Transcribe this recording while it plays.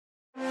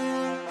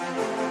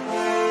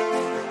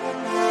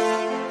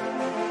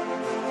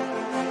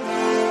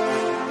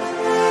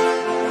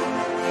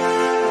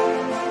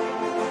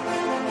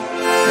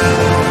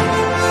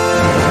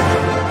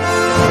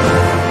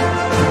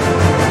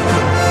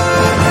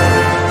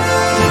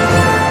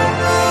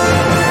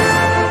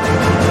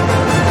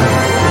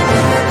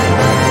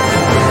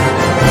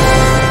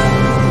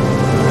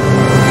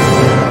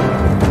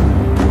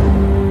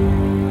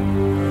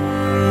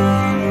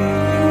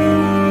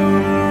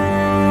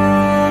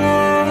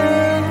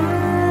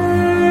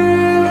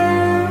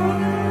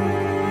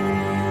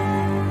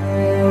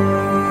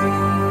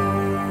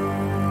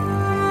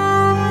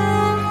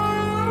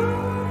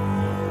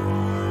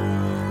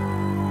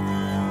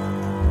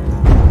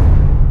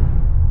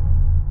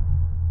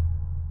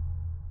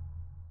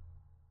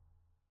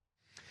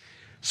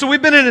So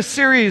we've been in a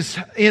series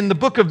in the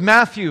book of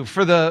Matthew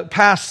for the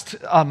past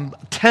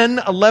 10,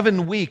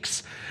 11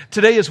 weeks.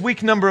 Today is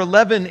week number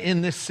 11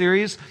 in this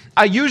series.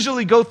 I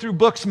usually go through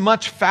books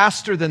much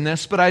faster than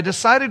this, but I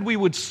decided we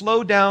would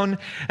slow down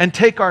and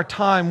take our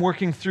time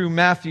working through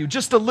Matthew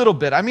just a little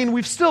bit. I mean,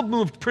 we've still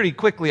moved pretty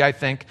quickly, I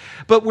think,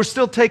 but we're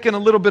still taking a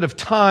little bit of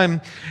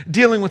time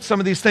dealing with some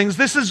of these things.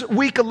 This is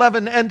week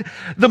 11, and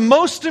the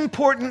most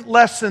important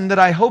lesson that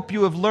I hope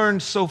you have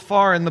learned so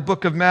far in the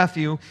book of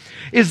Matthew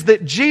is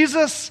that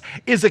Jesus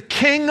is a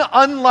king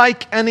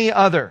unlike any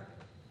other.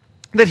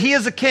 That he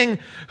is a king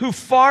who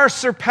far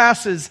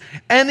surpasses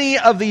any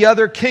of the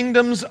other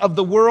kingdoms of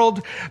the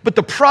world. But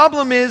the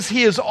problem is,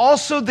 he is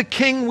also the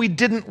king we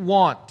didn't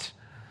want.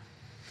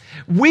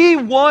 We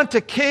want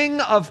a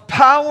king of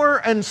power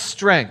and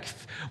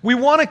strength. We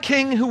want a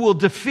king who will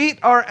defeat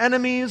our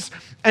enemies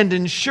and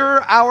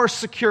ensure our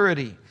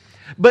security.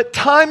 But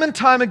time and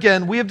time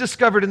again, we have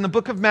discovered in the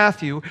book of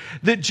Matthew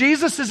that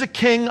Jesus is a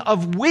king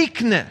of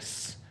weakness.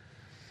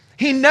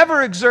 He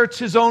never exerts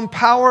his own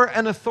power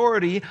and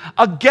authority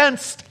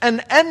against an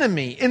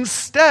enemy.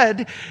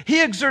 Instead, he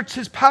exerts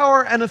his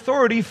power and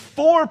authority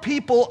for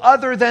people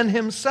other than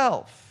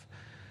himself.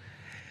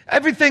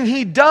 Everything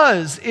he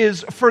does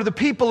is for the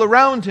people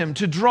around him,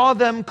 to draw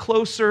them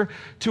closer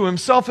to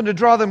himself and to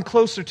draw them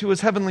closer to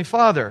his heavenly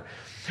Father.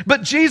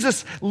 But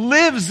Jesus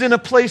lives in a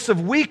place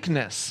of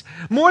weakness.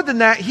 More than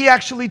that, he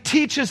actually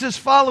teaches his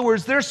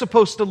followers they're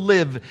supposed to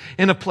live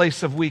in a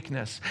place of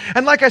weakness.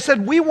 And like I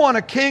said, we want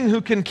a king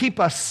who can keep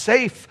us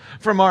safe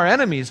from our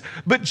enemies.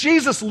 But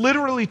Jesus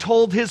literally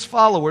told his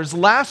followers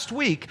last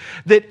week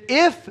that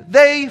if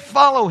they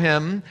follow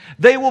him,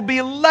 they will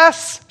be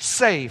less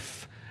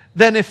safe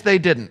than if they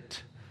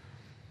didn't.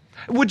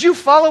 Would you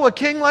follow a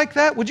king like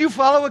that? Would you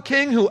follow a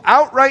king who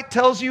outright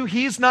tells you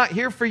he's not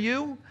here for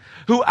you?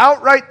 Who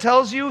outright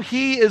tells you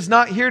he is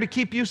not here to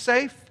keep you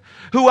safe?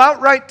 Who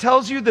outright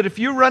tells you that if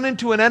you run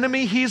into an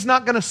enemy, he's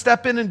not going to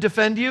step in and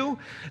defend you?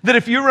 That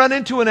if you run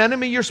into an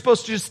enemy, you're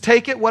supposed to just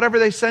take it, whatever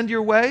they send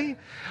your way?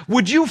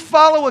 Would you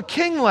follow a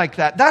king like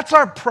that? That's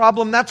our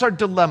problem. That's our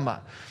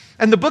dilemma.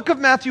 And the book of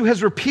Matthew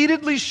has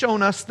repeatedly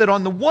shown us that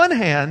on the one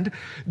hand,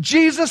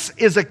 Jesus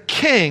is a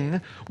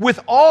king with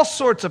all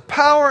sorts of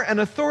power and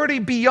authority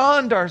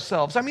beyond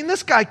ourselves. I mean,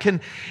 this guy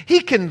can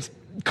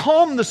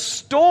calm the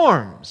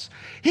storms.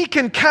 He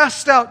can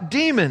cast out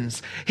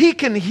demons. He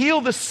can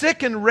heal the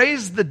sick and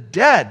raise the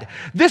dead.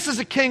 This is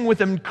a king with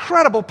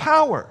incredible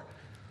power.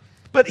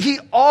 But he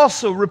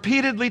also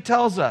repeatedly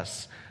tells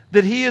us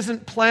that he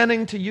isn't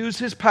planning to use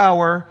his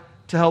power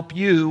to help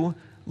you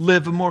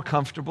live a more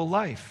comfortable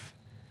life.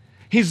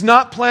 He's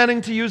not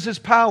planning to use his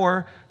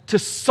power to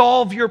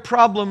solve your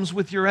problems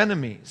with your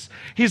enemies.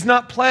 He's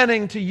not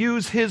planning to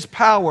use his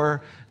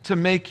power to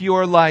make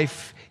your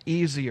life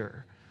easier.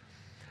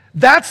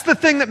 That's the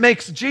thing that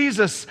makes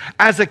Jesus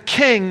as a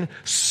king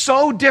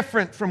so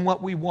different from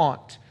what we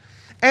want.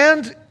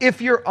 And if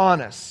you're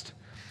honest,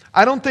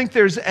 I don't think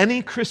there's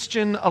any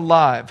Christian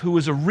alive who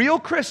is a real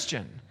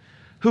Christian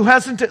who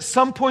hasn't at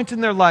some point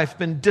in their life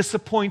been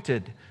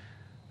disappointed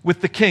with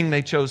the king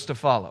they chose to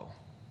follow.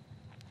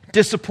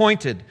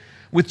 Disappointed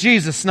with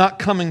Jesus not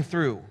coming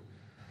through.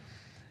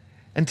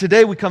 And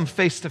today we come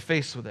face to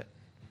face with it.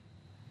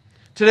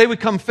 Today we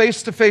come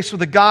face to face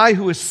with a guy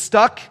who is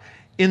stuck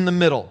in the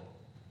middle.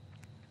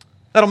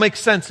 That'll make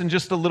sense in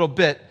just a little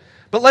bit.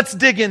 But let's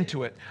dig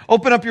into it.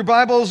 Open up your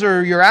Bibles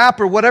or your app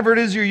or whatever it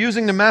is you're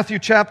using to Matthew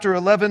chapter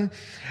 11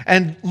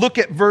 and look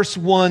at verse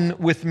 1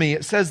 with me.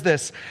 It says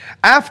this: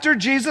 after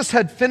Jesus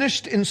had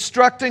finished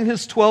instructing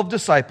his 12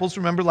 disciples,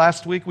 remember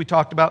last week we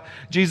talked about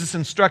Jesus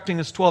instructing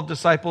his 12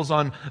 disciples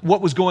on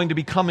what was going to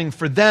be coming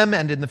for them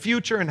and in the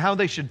future and how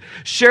they should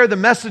share the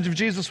message of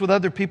Jesus with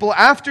other people.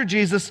 After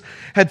Jesus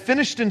had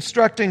finished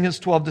instructing his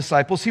 12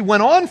 disciples, he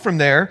went on from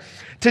there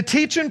to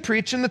teach and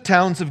preach in the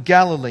towns of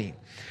Galilee.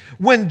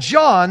 When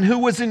John, who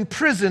was in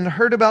prison,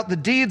 heard about the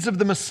deeds of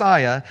the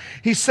Messiah,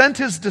 he sent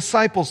his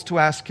disciples to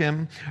ask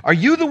him, "Are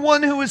you the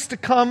one who is to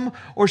come,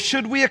 or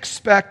should we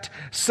expect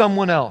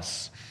someone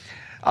else?"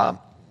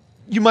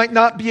 You might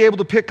not be able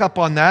to pick up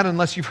on that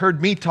unless you've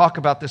heard me talk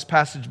about this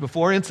passage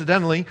before.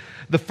 Incidentally,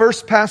 the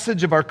first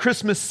passage of our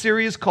Christmas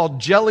series called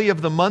Jelly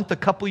of the Month a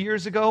couple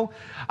years ago,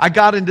 I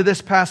got into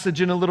this passage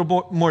in a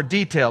little more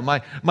detail.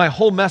 My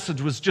whole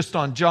message was just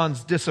on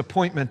John's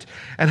disappointment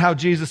and how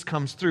Jesus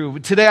comes through.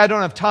 Today I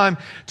don't have time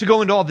to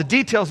go into all the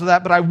details of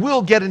that, but I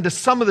will get into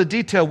some of the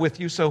detail with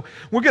you. So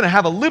we're going to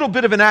have a little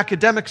bit of an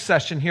academic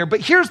session here. But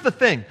here's the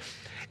thing.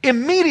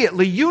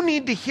 Immediately, you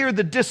need to hear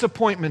the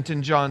disappointment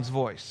in John's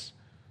voice.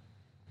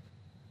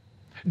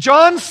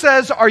 John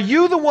says, "Are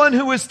you the one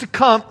who is to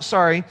come?"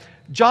 Sorry,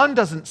 John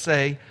doesn't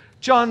say,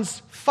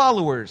 John's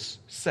followers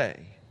say.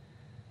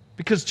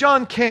 Because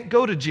John can't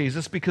go to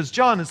Jesus because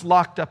John is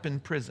locked up in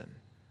prison.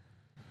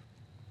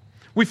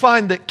 We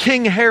find that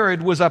King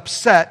Herod was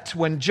upset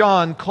when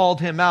John called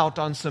him out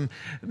on some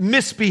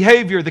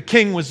misbehavior the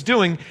king was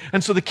doing.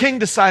 And so the king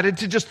decided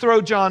to just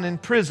throw John in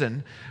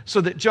prison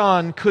so that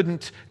John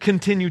couldn't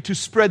continue to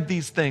spread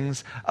these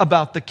things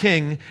about the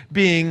king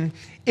being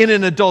in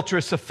an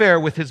adulterous affair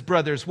with his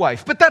brother's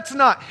wife. But that's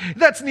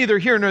neither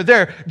here nor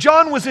there.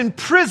 John was in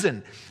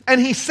prison, and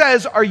he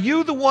says, "Are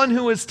you the one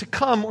who is to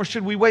come, or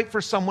should we wait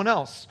for someone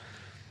else?"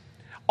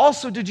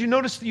 Also, did you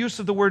notice the use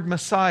of the word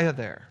Messiah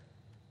there?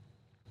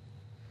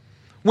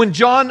 When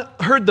John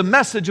heard the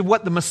message of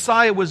what the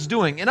Messiah was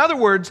doing. In other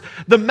words,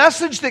 the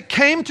message that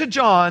came to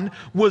John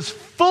was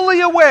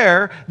fully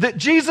aware that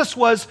Jesus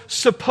was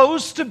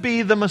supposed to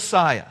be the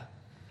Messiah.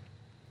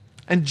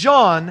 And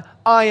John,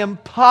 I am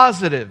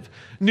positive,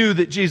 knew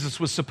that Jesus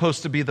was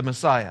supposed to be the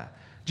Messiah.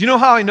 Do you know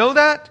how I know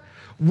that?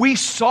 We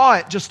saw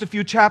it just a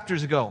few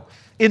chapters ago.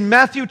 In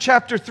Matthew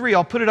chapter 3,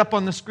 I'll put it up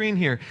on the screen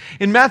here.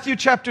 In Matthew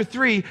chapter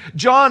 3,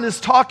 John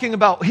is talking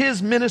about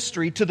his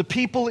ministry to the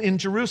people in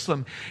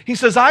Jerusalem. He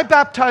says, "I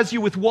baptize you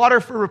with water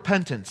for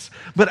repentance,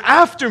 but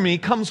after me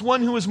comes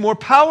one who is more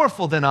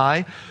powerful than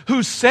I,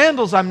 whose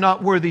sandals I'm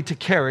not worthy to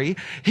carry.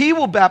 He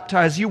will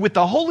baptize you with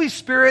the Holy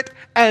Spirit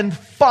and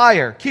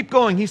fire." Keep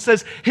going. He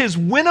says, "His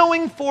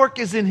winnowing fork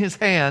is in his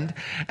hand,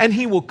 and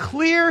he will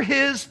clear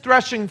his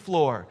threshing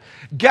floor,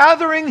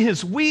 gathering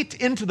his wheat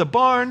into the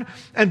barn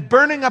and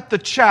burning up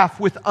the chaff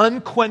with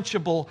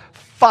unquenchable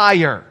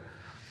fire."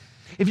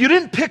 If you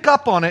didn't pick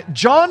up on it,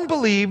 John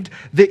believed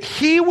that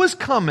he was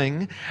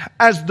coming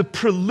as the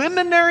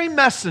preliminary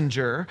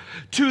messenger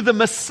to the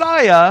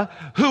Messiah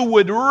who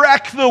would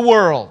wreck the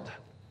world.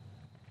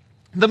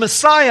 The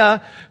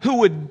Messiah who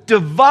would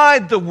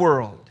divide the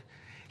world.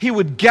 He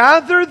would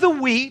gather the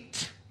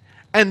wheat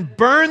and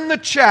burn the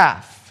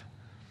chaff.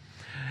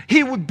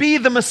 He would be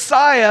the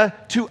Messiah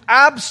to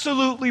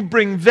absolutely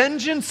bring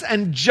vengeance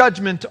and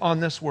judgment on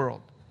this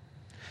world.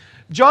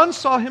 John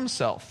saw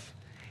himself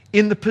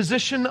in the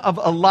position of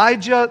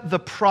Elijah the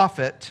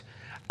prophet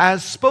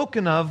as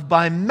spoken of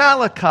by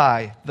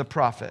Malachi the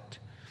prophet.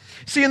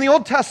 See, in the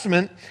Old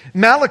Testament,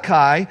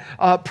 Malachi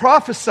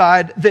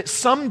prophesied that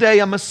someday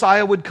a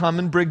Messiah would come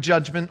and bring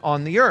judgment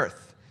on the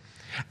earth.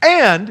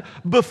 And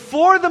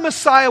before the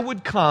Messiah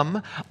would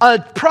come, a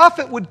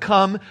prophet would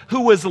come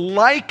who was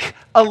like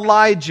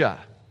Elijah.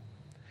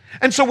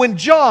 And so when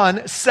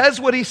John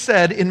says what he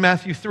said in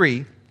Matthew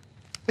 3,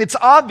 it's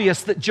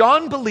obvious that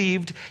John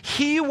believed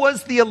he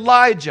was the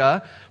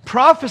Elijah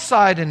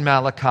prophesied in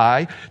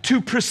Malachi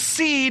to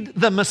precede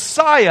the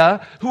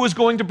Messiah who was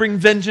going to bring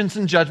vengeance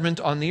and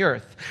judgment on the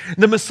earth.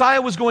 The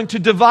Messiah was going to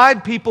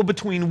divide people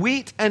between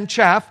wheat and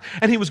chaff,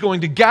 and he was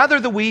going to gather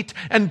the wheat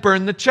and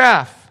burn the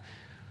chaff.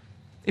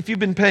 If you've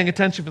been paying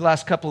attention for the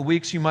last couple of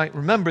weeks, you might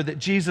remember that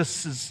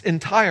Jesus'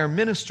 entire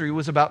ministry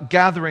was about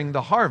gathering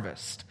the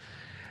harvest.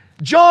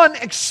 John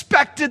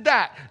expected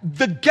that.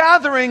 The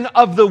gathering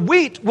of the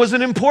wheat was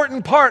an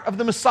important part of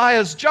the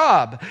Messiah's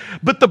job,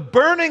 but the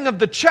burning of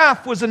the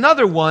chaff was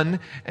another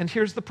one, and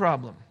here's the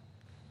problem.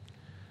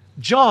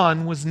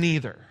 John was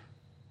neither.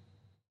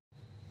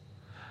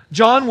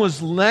 John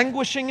was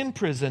languishing in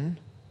prison,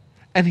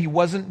 and he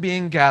wasn't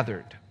being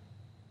gathered.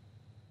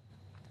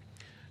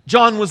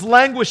 John was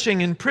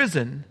languishing in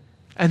prison,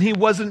 and he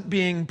wasn't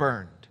being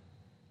burned.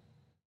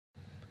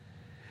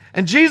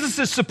 And Jesus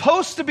is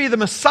supposed to be the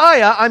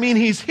Messiah. I mean,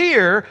 he's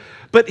here,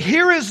 but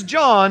here is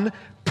John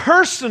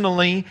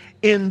personally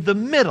in the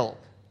middle.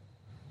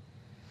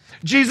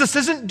 Jesus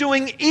isn't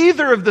doing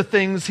either of the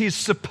things he's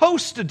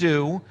supposed to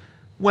do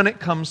when it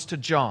comes to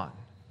John.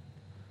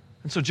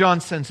 And so John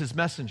sends his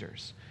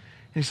messengers.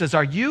 And he says,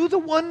 "Are you the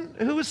one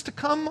who is to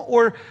come,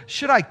 or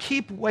should I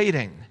keep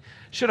waiting?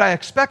 Should I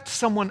expect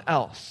someone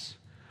else?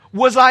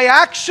 Was I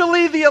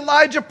actually the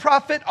Elijah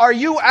prophet? Are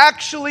you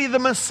actually the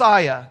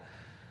Messiah?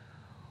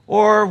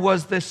 Or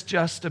was this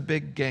just a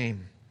big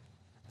game?"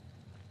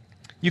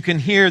 You can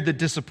hear the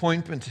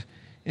disappointment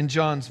in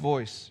John's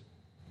voice.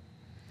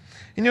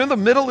 And you know, the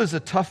middle is a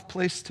tough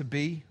place to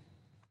be.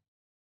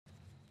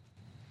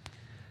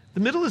 The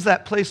middle is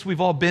that place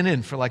we've all been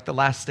in for like the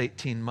last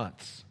 18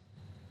 months.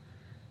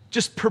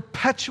 Just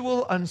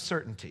perpetual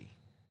uncertainty.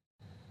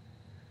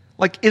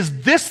 Like,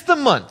 is this the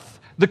month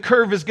the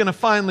curve is going to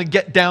finally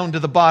get down to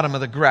the bottom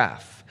of the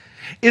graph?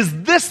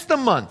 Is this the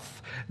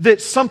month that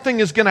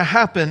something is going to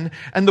happen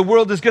and the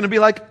world is going to be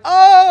like,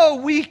 "Oh,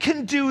 we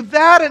can do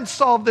that and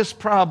solve this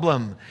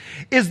problem"?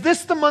 Is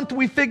this the month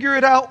we figure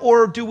it out,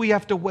 or do we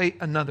have to wait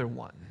another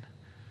one?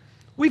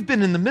 We've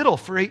been in the middle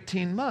for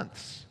 18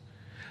 months.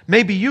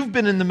 Maybe you've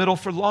been in the middle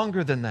for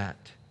longer than that.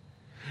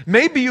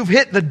 Maybe you've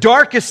hit the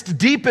darkest,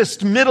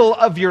 deepest middle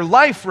of your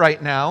life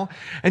right now,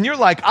 and you're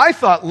like, "I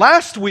thought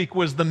last week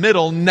was the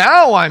middle,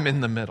 now I'm in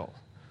the middle.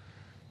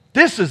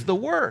 This is the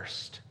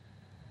worst.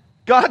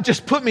 God,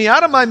 just put me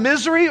out of my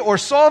misery or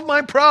solve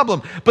my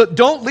problem, but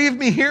don't leave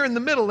me here in the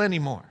middle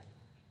anymore."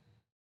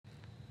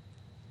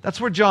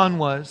 That's where John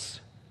was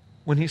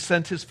when he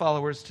sent his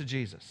followers to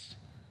Jesus.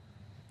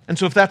 And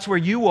so if that's where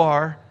you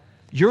are,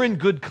 you're in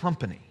good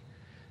company,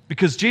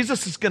 because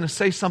Jesus is going to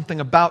say something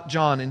about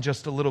John in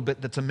just a little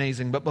bit that's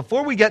amazing. But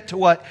before we get to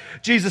what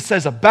Jesus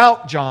says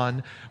about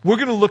John, we're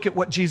going to look at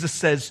what Jesus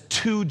says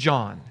to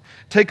John.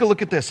 Take a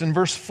look at this in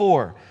verse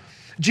 4.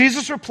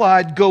 Jesus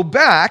replied, "Go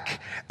back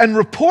and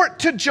report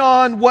to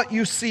John what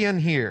you see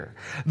and hear.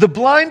 The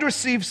blind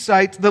receive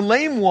sight, the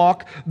lame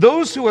walk,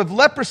 those who have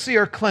leprosy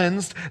are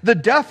cleansed, the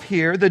deaf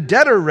hear, the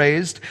dead are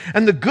raised,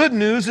 and the good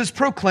news is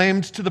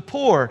proclaimed to the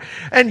poor."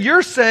 And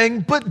you're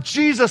saying, "But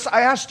Jesus,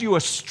 I asked you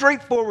a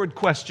straightforward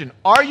question.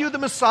 Are you the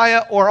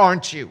Messiah or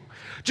aren't you?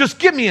 Just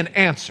give me an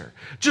answer.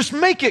 Just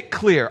make it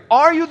clear.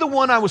 Are you the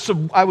one I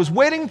was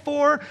waiting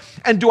for?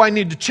 And do I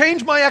need to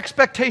change my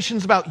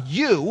expectations about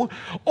you?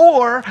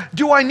 Or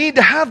do I need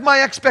to have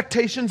my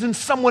expectations in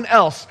someone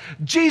else?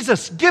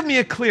 Jesus, give me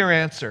a clear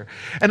answer."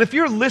 And if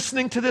you're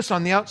listening to this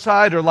on the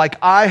outside, or like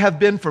I have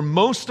been for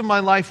most of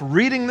my life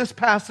reading this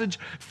passage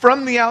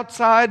from the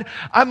outside,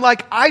 I'm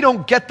like, I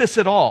don't get this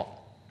at all.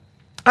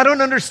 I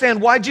don't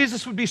understand why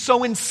Jesus would be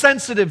so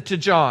insensitive to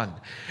John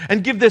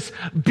and give this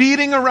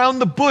beating around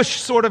the bush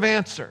sort of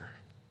answer.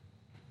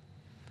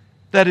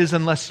 That is,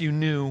 unless you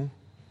knew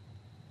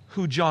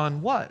who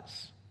John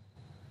was.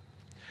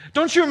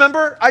 Don't you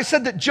remember? I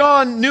said that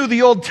John knew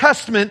the Old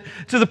Testament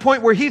to the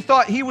point where he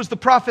thought he was the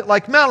prophet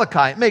like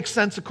Malachi. It makes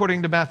sense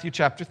according to Matthew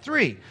chapter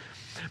 3.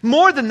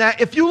 More than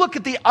that, if you look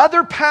at the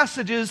other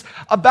passages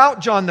about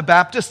John the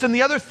Baptist and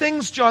the other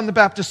things John the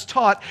Baptist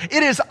taught,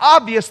 it is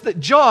obvious that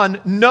John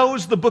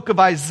knows the book of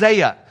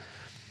Isaiah.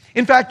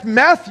 In fact,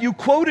 Matthew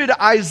quoted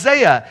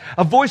Isaiah,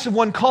 "A voice of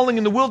one calling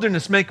in the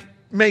wilderness, make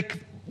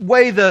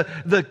way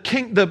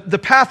the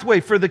pathway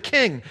for the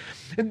king."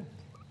 And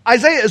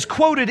Isaiah is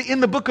quoted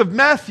in the book of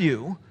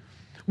Matthew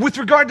with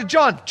regard to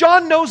John.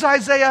 John knows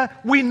Isaiah,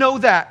 we know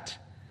that.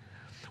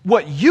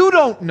 What you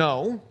don't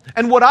know,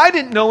 and what I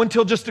didn't know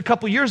until just a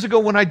couple years ago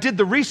when I did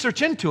the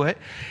research into it,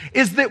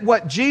 is that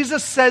what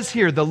Jesus says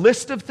here, the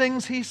list of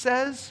things he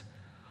says,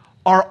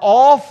 are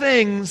all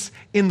things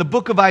in the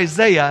book of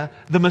Isaiah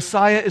the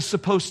Messiah is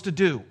supposed to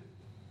do.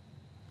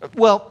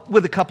 Well,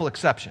 with a couple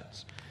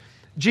exceptions.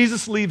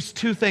 Jesus leaves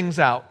two things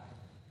out,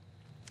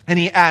 and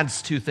he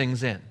adds two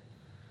things in.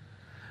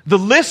 The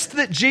list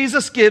that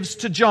Jesus gives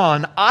to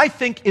John, I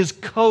think, is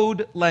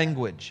code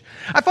language.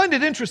 I find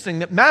it interesting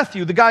that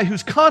Matthew, the guy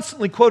who's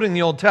constantly quoting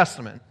the Old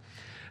Testament,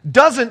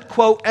 doesn't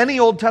quote any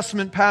Old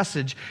Testament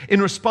passage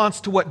in response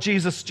to what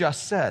Jesus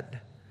just said.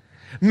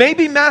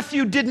 Maybe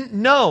Matthew didn't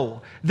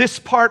know this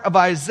part of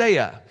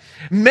Isaiah.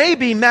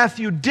 Maybe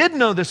Matthew did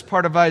know this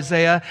part of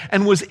Isaiah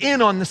and was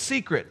in on the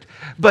secret.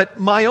 But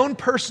my own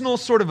personal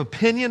sort of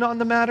opinion on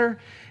the matter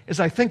is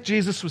I think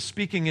Jesus was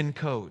speaking in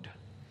code.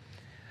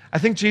 I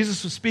think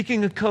Jesus was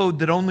speaking a code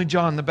that only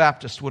John the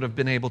Baptist would have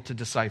been able to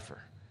decipher.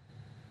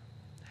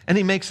 And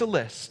he makes a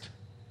list.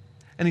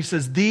 And he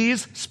says,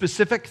 these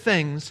specific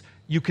things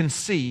you can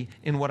see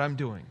in what I'm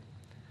doing.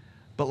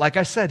 But like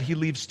I said, he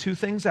leaves two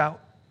things out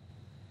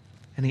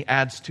and he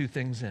adds two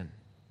things in.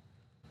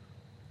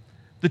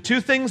 The two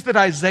things that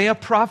Isaiah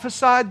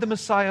prophesied the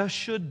Messiah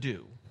should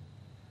do,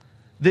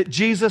 that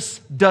Jesus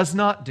does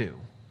not do,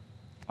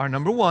 are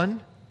number one,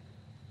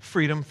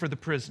 freedom for the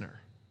prisoner.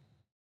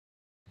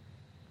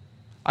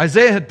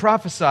 Isaiah had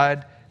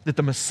prophesied that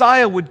the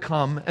Messiah would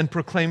come and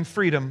proclaim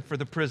freedom for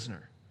the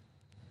prisoner.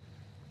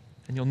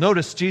 And you'll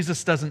notice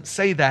Jesus doesn't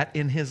say that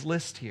in his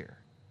list here,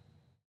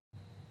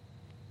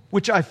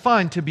 which I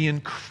find to be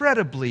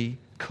incredibly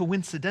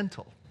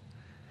coincidental,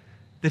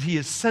 that he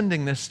is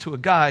sending this to a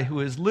guy who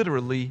is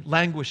literally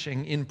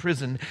languishing in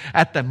prison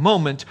at the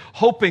moment,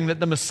 hoping that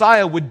the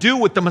Messiah would do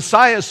what the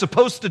Messiah is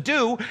supposed to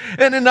do.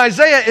 And in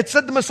Isaiah, it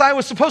said the Messiah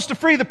was supposed to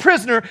free the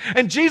prisoner,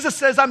 and Jesus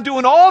says, I'm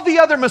doing all the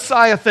other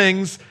Messiah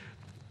things.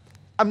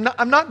 I'm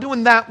not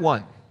doing that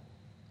one.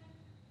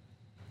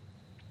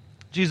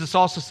 Jesus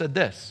also said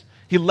this.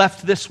 He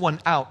left this one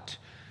out.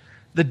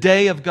 The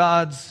day of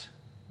God's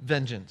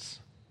vengeance.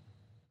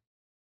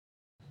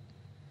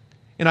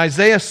 In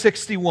Isaiah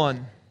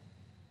 61,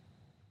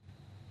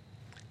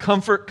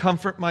 comfort,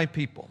 comfort my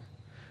people.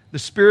 The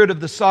Spirit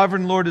of the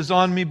sovereign Lord is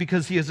on me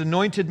because he has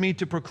anointed me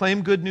to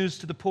proclaim good news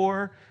to the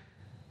poor,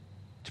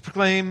 to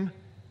proclaim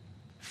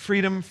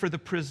freedom for the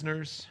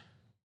prisoners,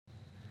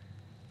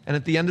 and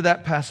at the end of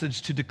that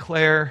passage, to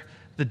declare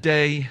the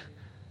day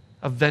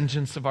of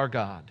vengeance of our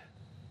God.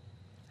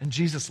 And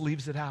Jesus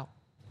leaves it out.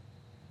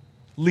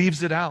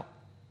 Leaves it out.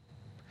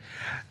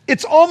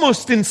 It's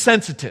almost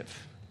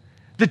insensitive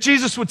that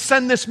Jesus would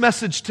send this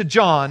message to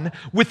John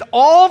with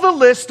all the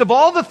list of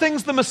all the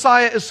things the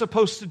Messiah is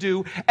supposed to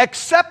do,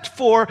 except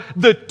for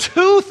the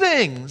two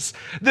things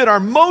that are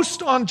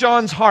most on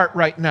John's heart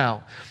right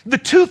now. The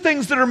two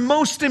things that are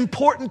most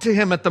important to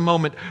him at the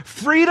moment.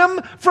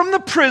 Freedom from the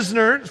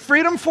prisoner,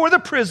 freedom for the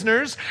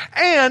prisoners,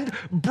 and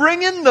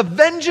bring in the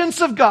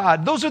vengeance of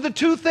God. Those are the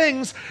two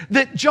things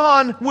that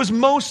John was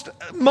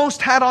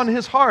most had on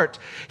his heart.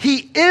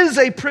 He is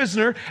a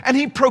prisoner, and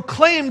he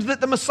proclaimed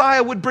that the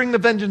Messiah would bring the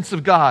vengeance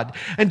of God.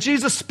 And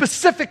Jesus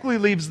specifically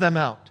leaves them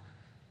out.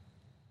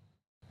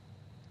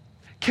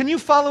 Can you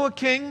follow a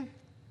king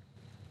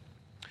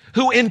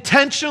who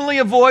intentionally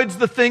avoids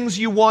the things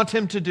you want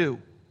him to do?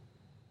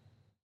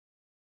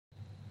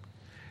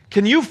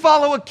 Can you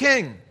follow a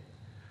king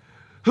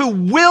who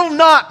will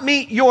not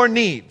meet your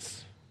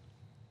needs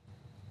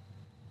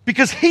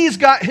because he's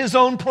got his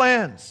own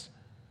plans?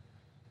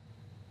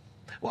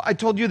 Well, I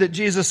told you that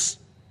Jesus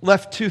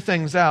left two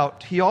things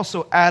out. He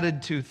also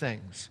added two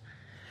things.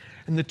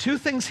 And the two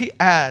things he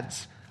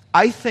adds,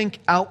 I think,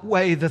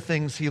 outweigh the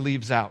things he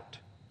leaves out.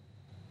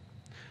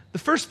 The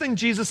first thing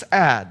Jesus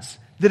adds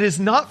that is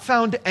not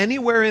found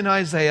anywhere in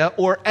Isaiah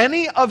or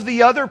any of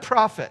the other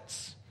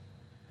prophets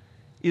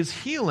is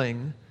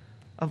healing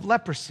of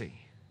leprosy.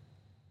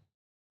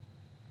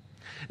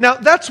 Now,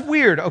 that's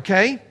weird,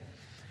 okay?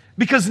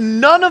 Because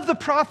none of the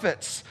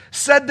prophets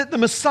said that the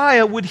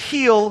Messiah would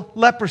heal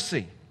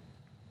leprosy.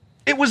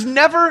 It was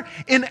never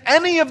in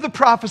any of the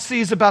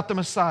prophecies about the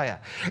Messiah.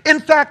 In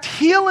fact,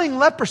 healing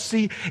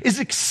leprosy is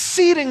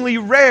exceedingly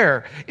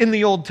rare in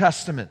the Old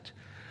Testament.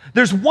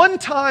 There's one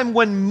time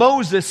when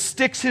Moses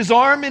sticks his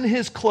arm in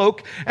his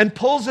cloak and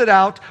pulls it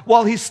out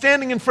while he's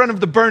standing in front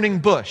of the burning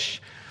bush.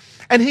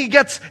 And he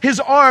gets his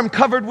arm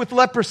covered with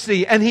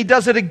leprosy, and he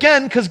does it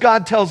again because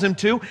God tells him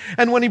to.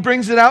 And when he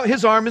brings it out,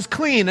 his arm is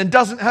clean and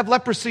doesn't have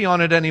leprosy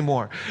on it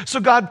anymore. So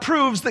God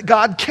proves that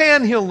God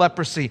can heal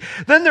leprosy.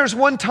 Then there's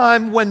one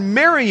time when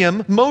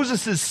Miriam,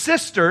 Moses'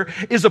 sister,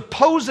 is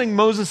opposing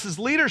Moses'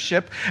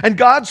 leadership, and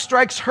God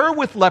strikes her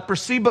with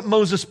leprosy, but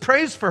Moses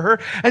prays for her,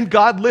 and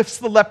God lifts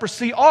the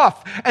leprosy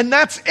off. And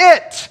that's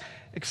it,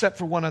 except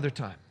for one other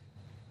time.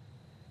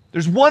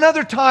 There's one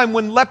other time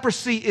when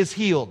leprosy is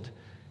healed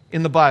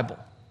in the Bible.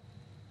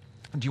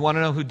 Do you want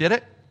to know who did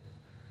it?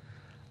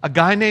 A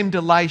guy named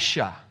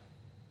Elisha.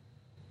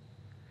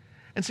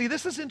 And see,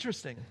 this is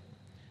interesting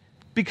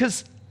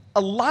because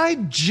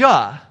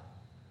Elijah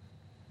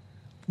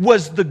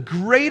was the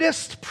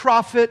greatest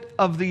prophet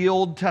of the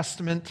Old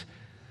Testament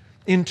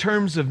in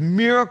terms of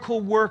miracle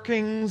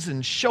workings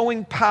and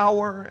showing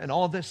power and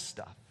all this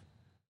stuff.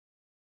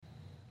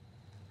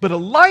 But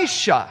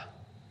Elisha,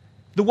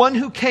 the one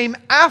who came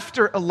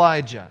after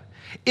Elijah,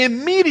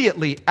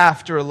 immediately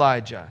after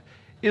Elijah,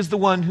 is the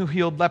one who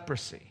healed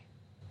leprosy.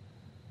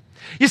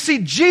 You see,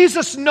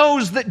 Jesus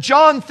knows that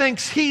John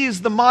thinks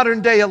he's the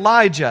modern day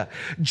Elijah.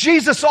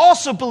 Jesus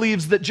also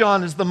believes that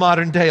John is the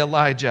modern day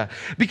Elijah,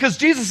 because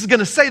Jesus is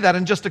going to say that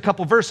in just a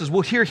couple verses.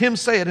 We'll hear him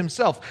say it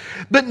himself.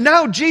 But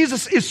now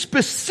Jesus is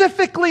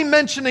specifically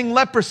mentioning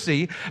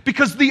leprosy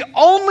because the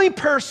only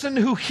person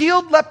who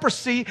healed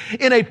leprosy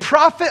in a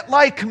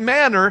prophet-like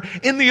manner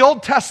in the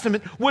Old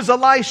Testament was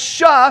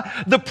Elisha,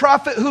 the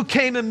prophet who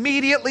came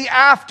immediately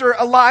after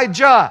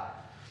Elijah.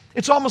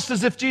 It's almost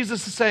as if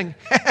Jesus is saying,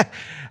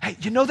 hey,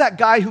 you know that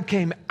guy who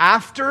came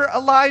after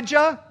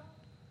Elijah?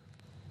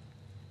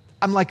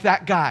 I'm like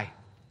that guy.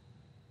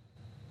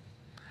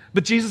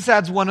 But Jesus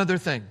adds one other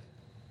thing,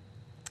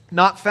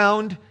 not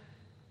found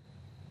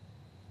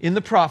in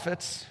the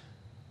prophets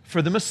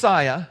for the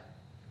Messiah.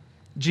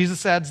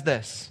 Jesus adds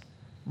this: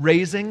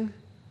 raising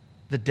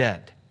the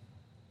dead.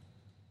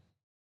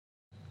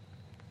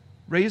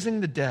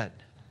 Raising the dead.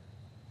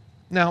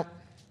 Now,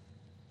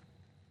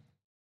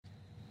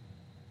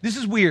 this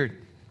is weird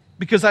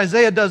because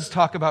Isaiah does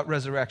talk about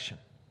resurrection.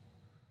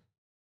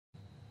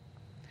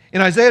 In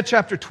Isaiah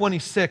chapter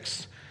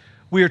 26,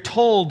 we are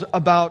told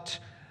about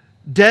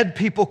dead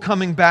people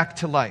coming back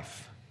to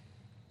life.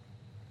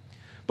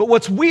 But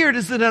what's weird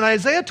is that in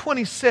Isaiah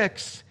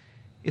 26,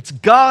 it's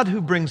God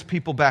who brings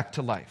people back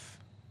to life.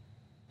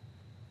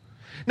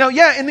 Now,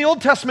 yeah, in the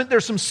Old Testament,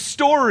 there's some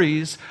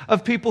stories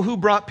of people who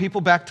brought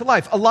people back to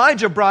life.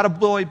 Elijah brought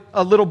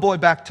a little boy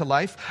back to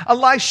life.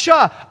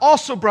 Elisha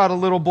also brought a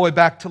little boy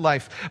back to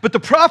life. But the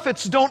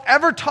prophets don't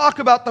ever talk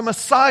about the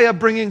Messiah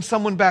bringing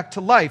someone back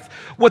to life.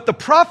 What the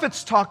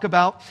prophets talk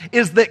about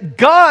is that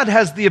God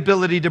has the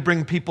ability to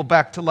bring people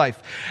back to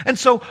life. And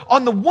so,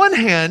 on the one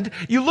hand,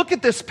 you look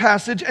at this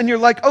passage and you're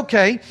like,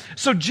 okay,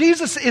 so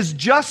Jesus is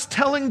just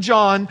telling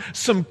John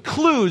some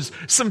clues,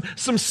 some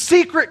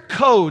secret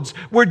codes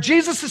where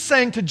Jesus is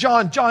saying to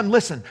John, John,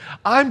 listen,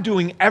 I'm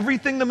doing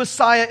everything the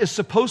Messiah is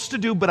supposed to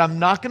do, but I'm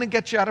not going to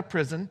get you out of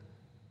prison.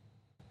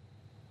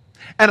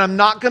 And I'm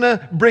not going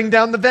to bring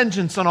down the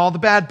vengeance on all the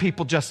bad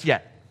people just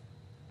yet.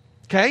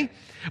 Okay?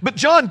 But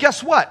John,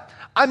 guess what?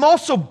 I'm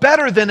also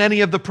better than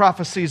any of the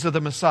prophecies of the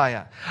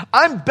Messiah.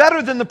 I'm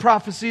better than the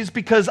prophecies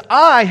because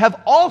I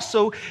have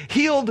also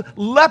healed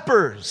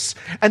lepers.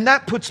 And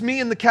that puts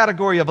me in the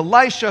category of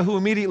Elisha, who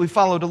immediately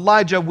followed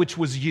Elijah, which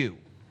was you.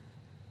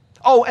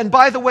 Oh, and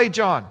by the way,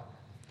 John,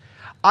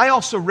 I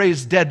also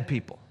raise dead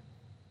people.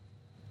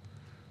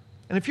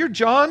 And if you're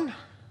John,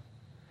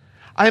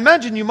 I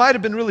imagine you might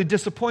have been really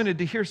disappointed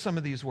to hear some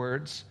of these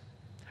words,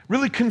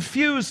 really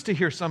confused to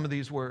hear some of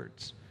these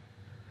words.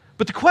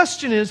 But the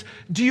question is,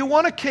 do you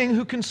want a king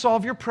who can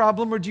solve your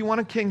problem, or do you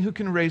want a king who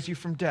can raise you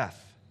from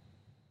death?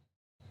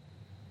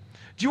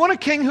 Do you want a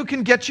king who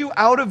can get you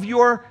out of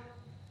your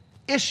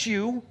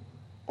issue,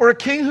 or a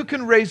king who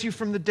can raise you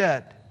from the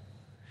dead?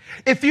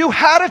 If you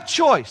had a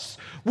choice,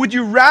 would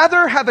you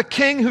rather have a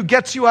king who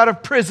gets you out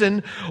of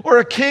prison or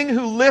a king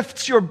who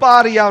lifts your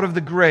body out of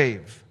the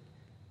grave?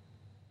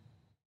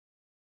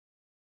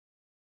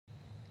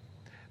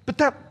 But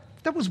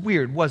that was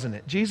weird, wasn't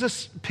it?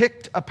 Jesus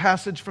picked a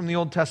passage from the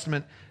Old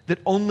Testament that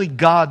only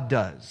God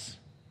does.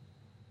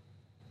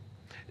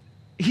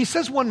 He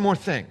says one more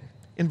thing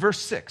in verse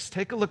 6.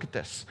 Take a look at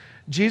this.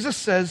 Jesus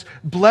says,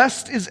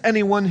 "Blessed is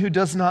anyone who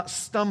does not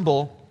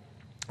stumble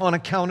on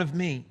account of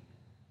me."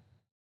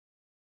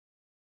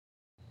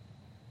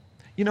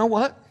 You know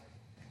what?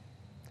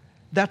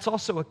 That's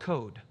also a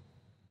code.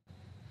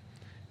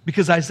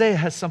 Because Isaiah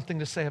has something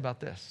to say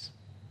about this.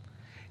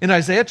 In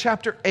Isaiah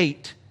chapter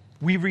 8,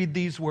 we read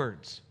these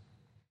words.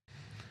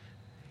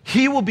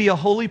 "He will be a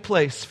holy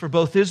place for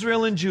both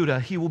Israel and Judah.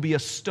 He will be a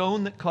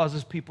stone that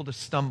causes people to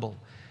stumble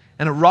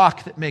and a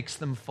rock that makes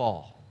them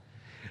fall.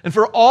 And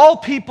for all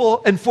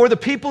people, and for the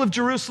people of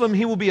Jerusalem,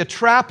 he will be a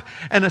trap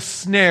and a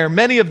snare.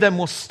 Many of them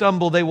will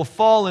stumble. They will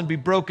fall and be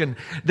broken.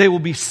 They will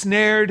be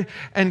snared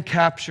and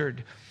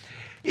captured."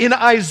 In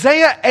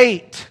Isaiah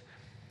 8,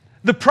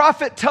 the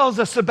prophet tells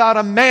us about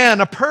a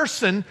man, a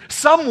person,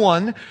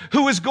 someone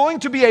who is going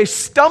to be a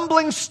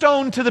stumbling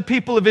stone to the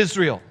people of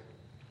Israel.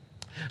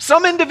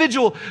 Some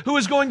individual who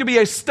is going to be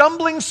a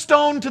stumbling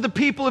stone to the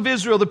people of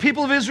Israel. The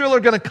people of Israel are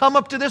going to come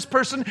up to this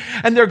person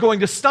and they're going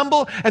to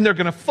stumble and they're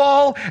going to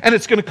fall and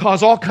it's going to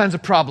cause all kinds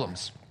of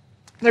problems.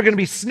 They're going to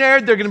be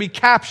snared, they're going to be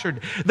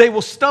captured. They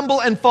will stumble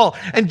and fall.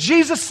 And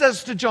Jesus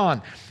says to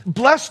John,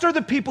 "Blessed are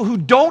the people who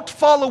don't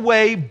fall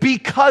away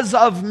because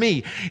of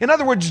me." In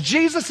other words,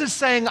 Jesus is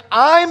saying,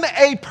 I'm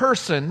a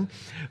person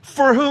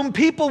for whom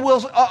people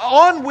will,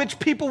 on which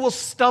people will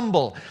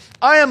stumble.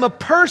 I am a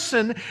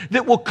person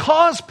that will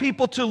cause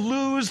people to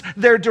lose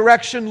their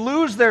direction,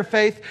 lose their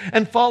faith,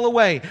 and fall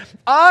away.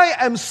 I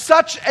am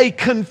such a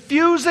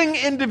confusing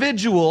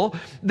individual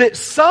that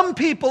some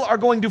people are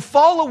going to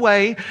fall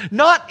away,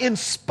 not in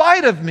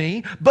spite of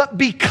me, but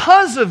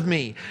because of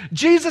me.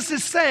 Jesus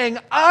is saying,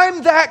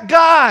 I'm that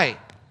guy.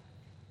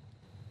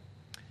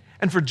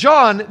 And for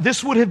John,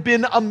 this would have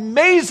been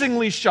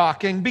amazingly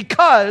shocking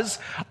because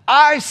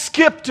I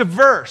skipped a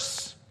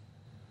verse.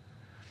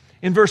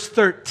 In verse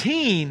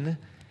 13,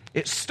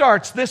 it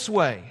starts this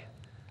way.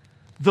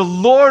 "The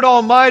Lord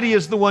Almighty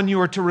is the one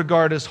you are to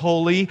regard as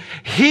holy.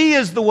 He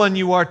is the one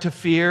you are to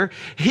fear.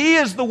 He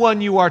is the one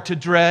you are to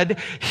dread.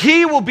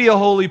 He will be a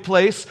holy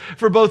place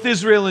for both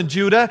Israel and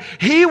Judah.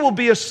 He will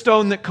be a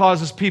stone that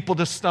causes people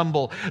to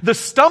stumble." The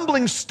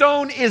stumbling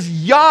stone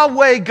is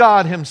Yahweh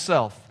God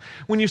himself.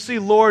 When you see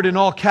Lord in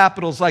all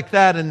capitals like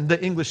that in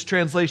the English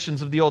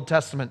translations of the Old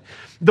Testament,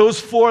 those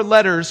 4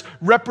 letters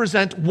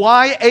represent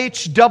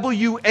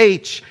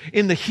YHWH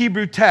in the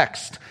Hebrew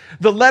text.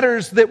 The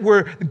letters that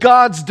were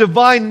God's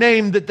divine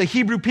name that the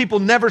Hebrew people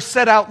never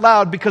said out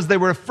loud because they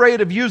were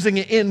afraid of using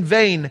it in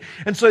vain.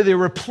 And so they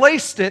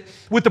replaced it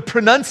with the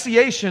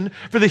pronunciation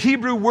for the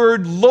Hebrew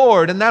word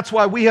Lord. And that's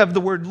why we have the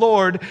word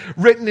Lord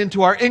written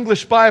into our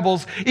English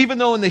Bibles, even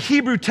though in the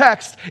Hebrew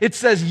text it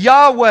says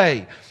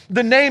Yahweh,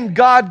 the name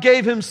God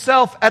gave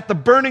himself at the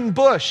burning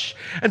bush.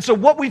 And so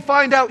what we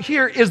find out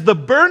here is the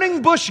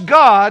burning bush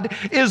God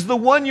is the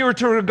one you're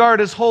to regard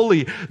as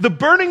holy. The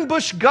burning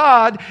bush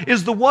God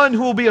is the one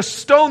who will be a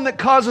stone that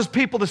causes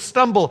people to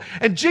stumble.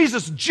 And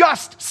Jesus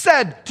just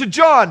said to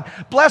John,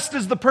 "Blessed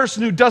is the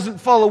person who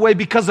doesn't fall away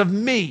because of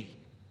me."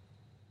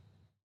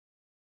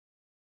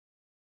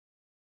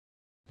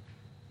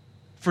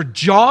 For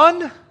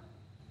John,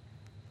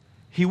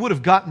 he would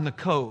have gotten the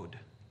code.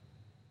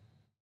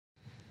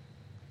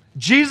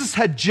 Jesus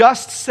had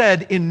just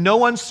said in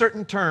no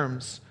uncertain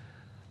terms,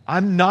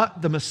 "I'm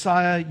not the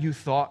Messiah you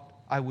thought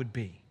I would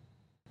be.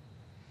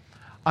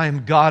 I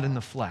am God in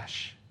the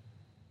flesh.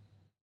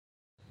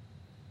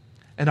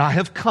 And I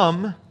have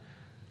come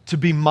to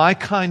be my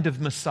kind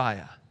of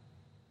Messiah."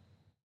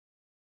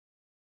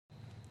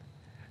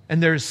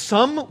 And there is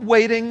some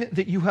waiting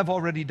that you have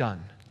already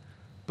done,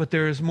 but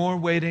there is more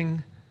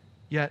waiting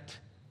yet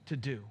to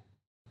do.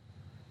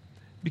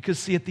 Because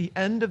see, at the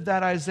end of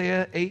that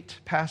Isaiah 8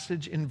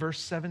 passage in verse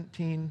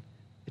 17,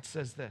 it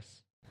says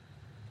this,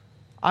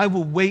 "I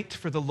will wait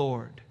for the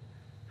Lord,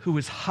 who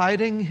is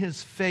hiding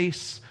his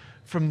face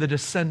from the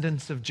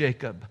descendants of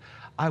Jacob.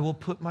 I will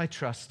put my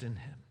trust in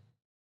him."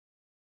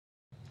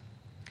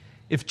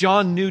 If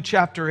John knew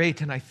chapter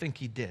 8, and I think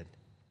he did,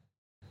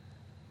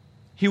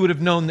 he would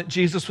have known that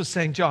Jesus was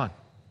saying, "John,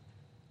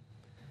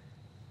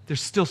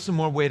 there's still some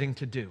more waiting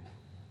to do.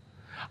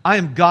 I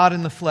am God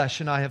in the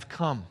flesh, and I have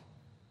come.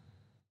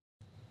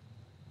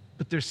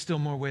 But there's still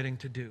more waiting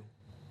to do."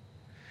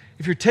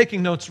 If you're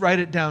taking notes, write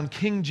it down.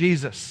 King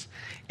Jesus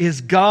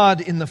is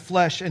God in the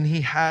flesh, and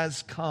he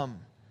has come.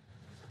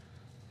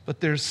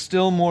 But there's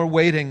still more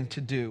waiting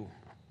to do.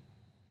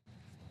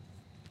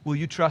 Will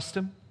you trust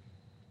him?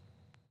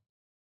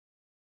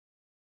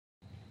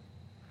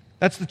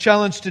 That's the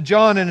challenge to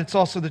John, and it's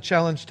also the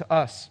challenge to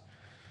us.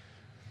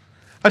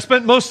 I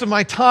spent most of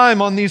my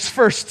time on these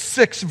first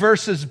 6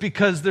 verses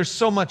because there's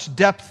so much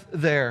depth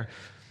there.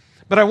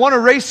 But I want to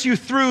race you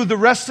through the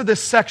rest of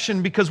this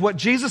section because what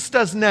Jesus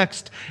does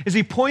next is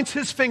he points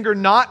his finger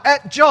not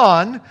at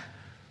John,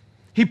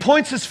 he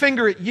points his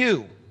finger at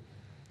you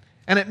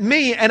and at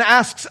me and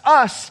asks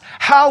us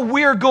how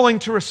we're going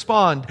to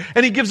respond.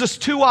 And he gives us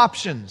 2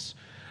 options.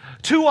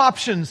 Two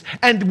options,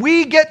 and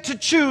we get to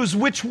choose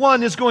which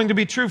one is going to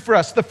be true for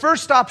us. The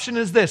first option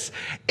is this: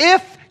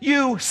 if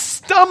you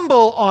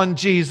stumble on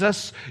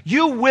Jesus,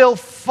 you will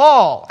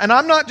fall. And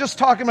I'm not just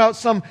talking about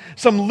some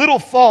little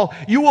fall.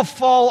 You will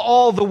fall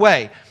all the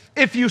way.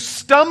 If you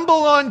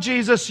stumble on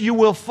Jesus, you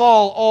will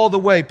fall all the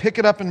way. Pick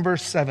it up in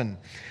verse 7.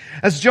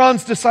 As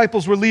John's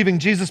disciples were leaving,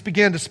 Jesus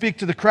began to speak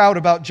to the crowd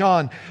about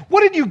John.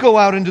 What did you go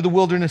out into the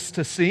wilderness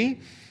to see?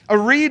 A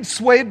reed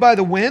swayed by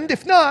the wind?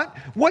 If not,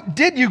 what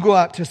did you go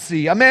out to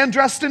see? A man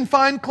dressed in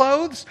fine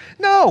clothes?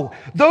 No,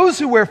 those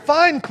who wear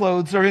fine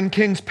clothes are in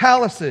king's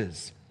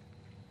palaces,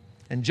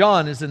 and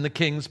John is in the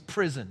king's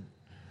prison.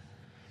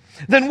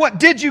 Then what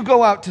did you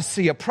go out to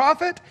see? A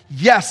prophet?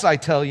 Yes, I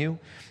tell you,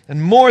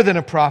 and more than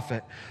a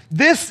prophet.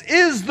 This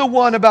is the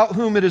one about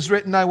whom it is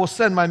written, I will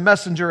send my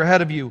messenger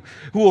ahead of you,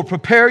 who will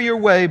prepare your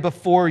way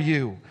before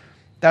you.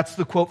 That's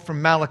the quote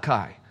from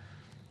Malachi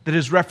that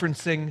is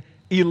referencing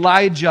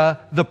Elijah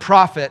the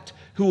prophet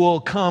who will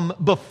come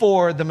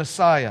before the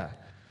Messiah.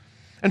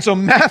 And so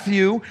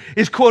Matthew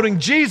is quoting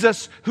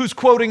Jesus, who's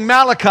quoting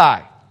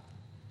Malachi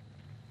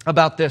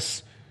about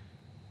this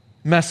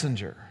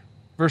messenger.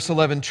 Verse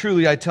 11,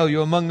 truly I tell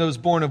you, among those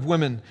born of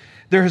women,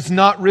 there has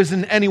not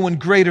risen anyone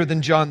greater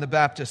than John the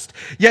Baptist.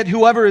 Yet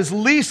whoever is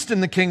least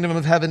in the kingdom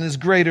of heaven is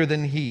greater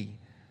than he.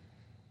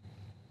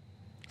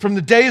 From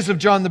the days of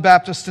John the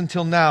Baptist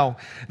until now,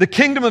 the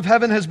kingdom of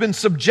heaven has been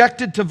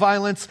subjected to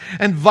violence,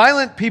 and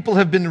violent people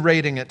have been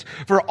raiding it.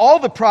 For all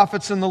the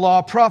prophets in the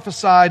law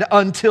prophesied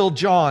until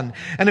John.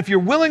 And if you're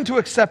willing to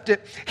accept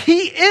it,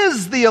 he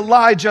is the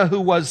Elijah who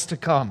was to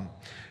come.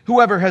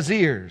 Whoever has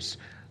ears,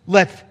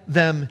 let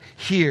them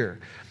hear.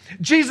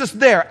 Jesus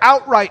there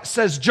outright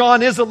says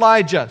John is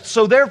Elijah.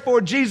 So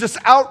therefore Jesus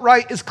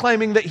outright is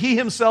claiming that he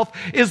himself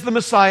is the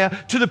Messiah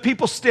to the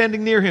people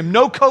standing near him.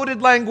 No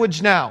coded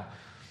language now.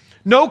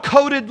 No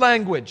coded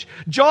language.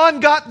 John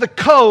got the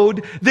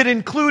code that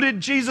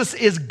included Jesus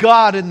is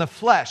God in the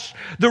flesh.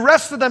 The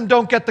rest of them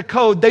don't get the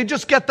code. They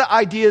just get the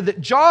idea that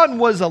John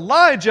was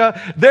Elijah,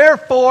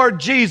 therefore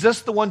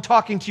Jesus, the one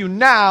talking to you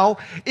now,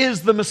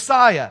 is the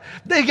Messiah.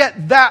 They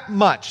get that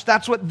much.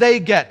 That's what they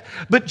get.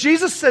 But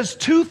Jesus says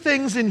two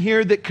things in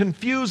here that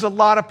confuse a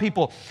lot of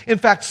people. In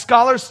fact,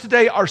 scholars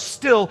today are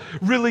still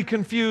really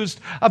confused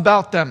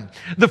about them.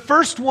 The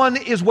first one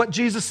is what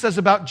Jesus says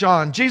about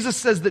John. Jesus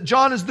says that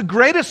John is the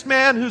greatest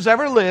man who's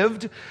ever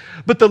lived,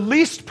 but the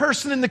least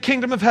person in the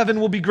kingdom of heaven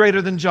will be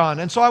greater than John.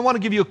 And so I want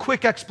to give you a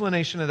quick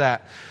explanation of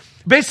that.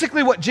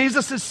 Basically, what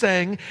Jesus is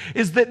saying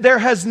is that there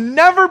has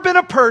never been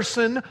a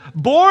person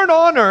born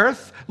on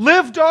earth,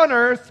 lived on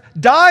earth,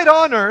 died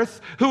on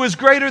earth, who is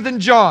greater than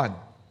John.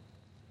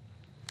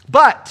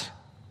 But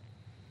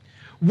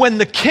when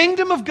the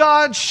kingdom of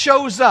God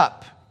shows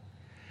up,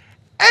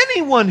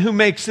 anyone who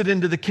makes it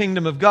into the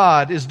kingdom of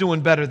God is doing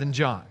better than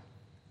John.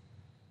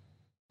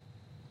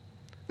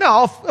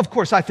 Now, of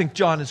course, I think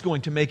John is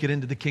going to make it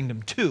into the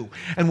kingdom too.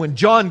 And when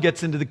John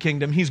gets into the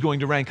kingdom, he's going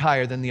to rank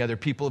higher than the other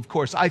people, of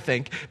course, I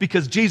think,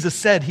 because Jesus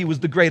said he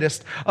was the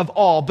greatest of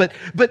all. But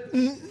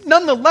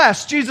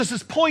nonetheless,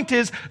 Jesus' point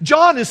is,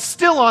 John is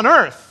still on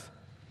earth.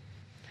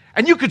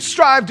 And you could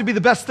strive to be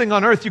the best thing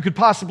on earth you could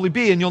possibly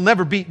be, and you'll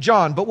never beat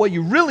John. But what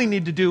you really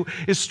need to do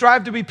is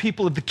strive to be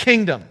people of the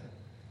kingdom.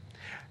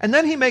 And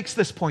then he makes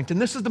this point,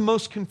 and this is the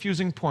most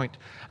confusing point.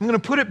 I'm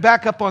going to put it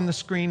back up on the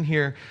screen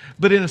here,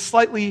 but in a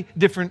slightly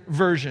different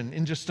version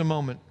in just a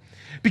moment.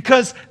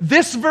 Because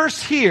this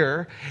verse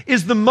here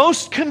is the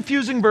most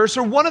confusing verse,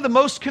 or one of the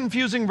most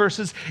confusing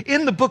verses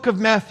in the book of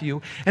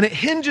Matthew, and it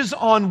hinges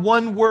on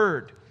one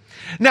word.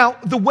 Now,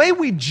 the way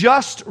we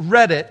just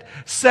read it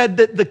said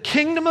that the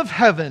kingdom of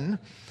heaven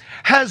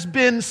has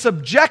been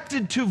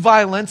subjected to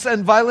violence,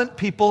 and violent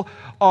people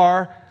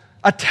are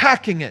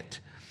attacking it.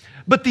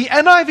 But the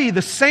NIV,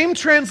 the same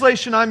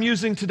translation I'm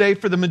using today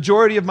for the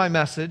majority of my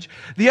message,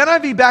 the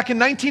NIV back in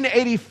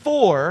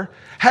 1984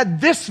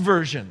 had this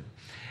version.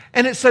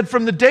 And it said,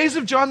 from the days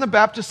of John the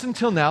Baptist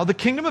until now, the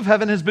kingdom of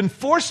heaven has been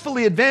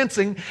forcefully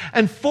advancing,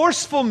 and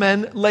forceful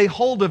men lay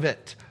hold of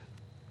it.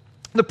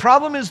 The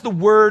problem is the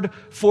word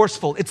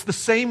forceful. It's the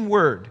same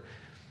word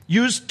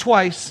used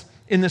twice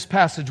in this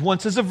passage,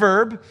 once as a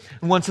verb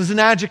and once as an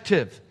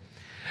adjective.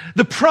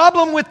 The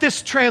problem with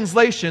this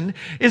translation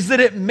is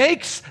that it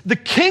makes the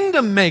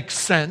kingdom make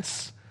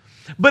sense,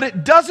 but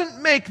it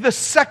doesn't make the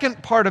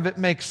second part of it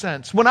make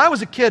sense. When I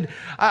was a kid,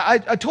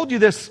 I told you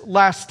this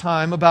last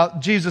time about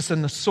Jesus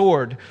and the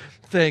sword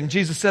thing.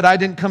 Jesus said, I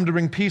didn't come to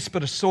bring peace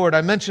but a sword.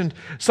 I mentioned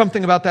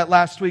something about that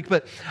last week,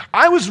 but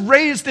I was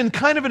raised in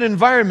kind of an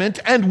environment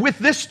and with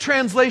this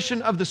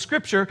translation of the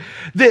scripture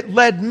that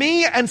led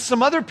me and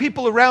some other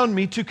people around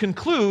me to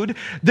conclude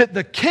that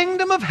the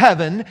kingdom of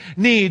heaven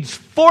needs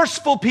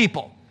forceful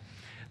people.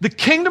 The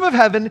kingdom of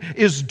heaven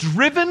is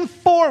driven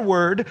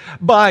forward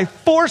by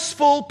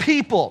forceful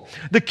people.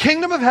 The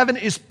kingdom of heaven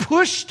is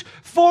pushed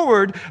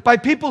forward by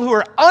people who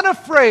are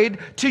unafraid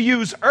to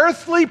use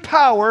earthly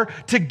power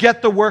to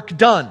get the work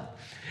done.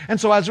 And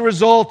so as a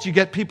result, you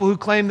get people who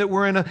claim that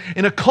we're in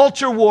a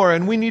culture war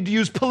and we need to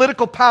use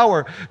political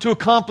power to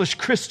accomplish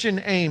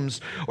Christian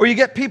aims. Or you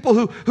get people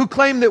who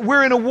claim that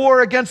we're in a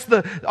war against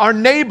our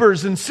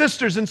neighbors and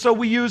sisters, and so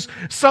we use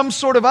some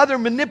sort of other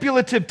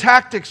manipulative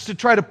tactics to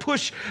try to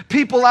push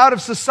people out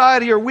of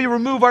society, or we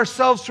remove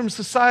ourselves from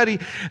society,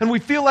 and we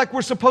feel like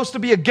we're supposed to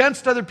be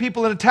against other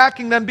people and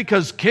attacking them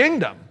because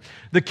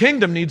the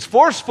kingdom needs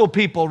forceful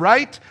people,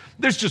 right?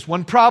 There's just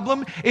one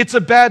problem. It's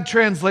a bad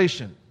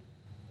translation.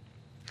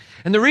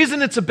 And the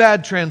reason it's a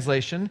bad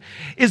translation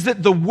is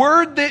that the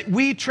word that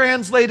we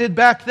translated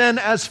back then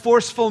as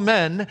forceful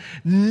men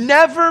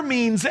never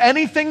means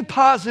anything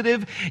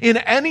positive in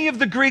any of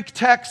the Greek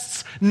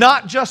texts,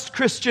 not just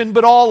Christian,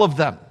 but all of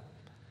them.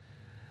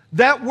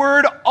 That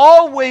word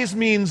always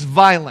means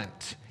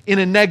violent in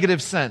a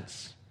negative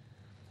sense.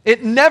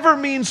 It never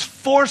means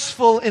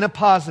forceful in a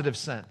positive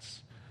sense.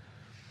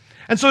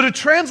 And so to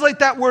translate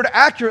that word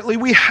accurately,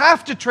 we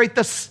have to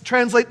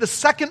translate the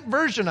second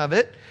version of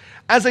it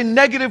as a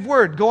negative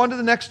word. Go on to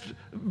the next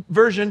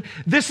version.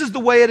 This is the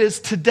way it is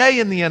today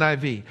in the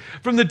NIV.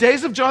 From the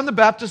days of John the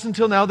Baptist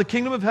until now, the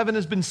kingdom of heaven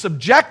has been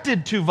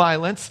subjected to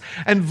violence,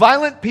 and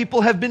violent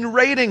people have been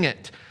raiding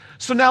it.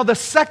 So now the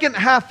second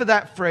half of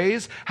that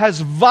phrase has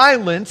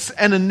violence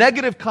and a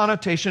negative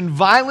connotation.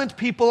 Violent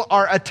people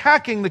are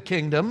attacking the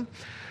kingdom.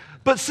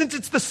 But since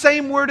it's the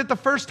same word at the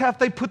first half,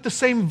 they put the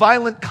same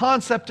violent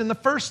concept in the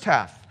first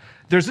half.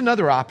 There's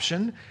another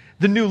option.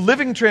 The New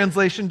Living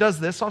Translation does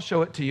this. I'll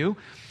show it to you.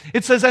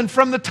 It says, and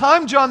from the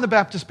time John the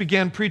Baptist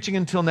began preaching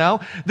until now,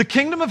 the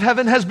kingdom of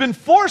heaven has been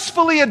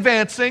forcefully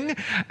advancing,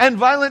 and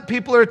violent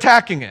people are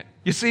attacking it.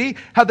 You see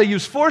how they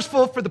use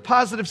forceful for the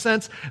positive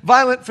sense,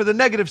 violent for the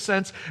negative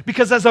sense,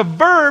 because as a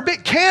verb,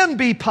 it can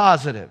be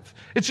positive.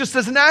 It's just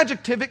as an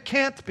adjective, it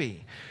can't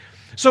be.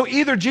 So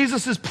either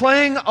Jesus is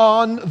playing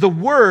on the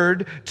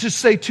word to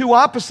say two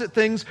opposite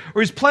things,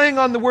 or he's playing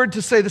on the word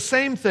to say the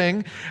same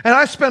thing. And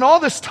I spent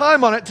all this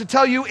time on it to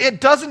tell you it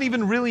doesn't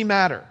even really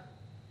matter.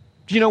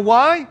 Do you know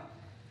why?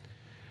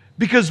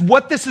 Because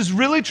what this is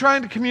really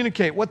trying to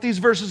communicate, what these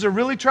verses are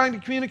really trying to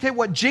communicate,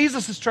 what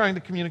Jesus is trying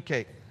to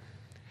communicate,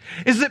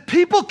 is that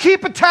people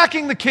keep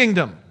attacking the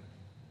kingdom.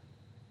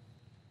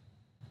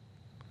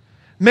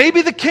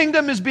 Maybe the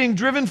kingdom is being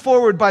driven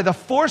forward by the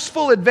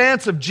forceful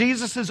advance of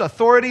Jesus'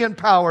 authority and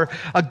power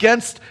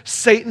against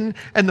Satan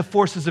and the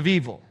forces of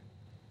evil.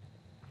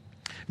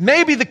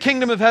 Maybe the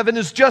kingdom of heaven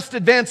is just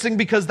advancing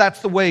because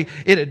that's the way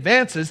it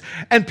advances,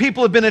 and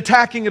people have been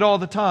attacking it all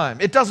the time.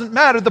 It doesn't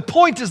matter. The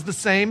point is the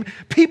same.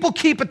 People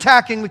keep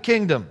attacking the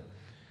kingdom.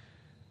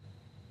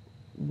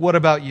 What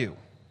about you?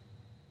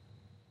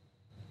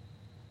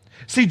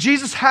 See,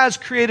 Jesus has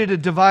created a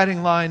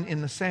dividing line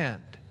in the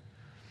sand.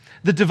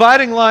 The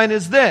dividing line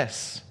is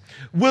this: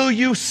 will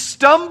you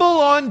stumble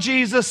on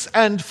Jesus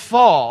and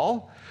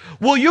fall?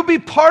 Will you be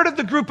part of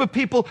the group of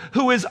people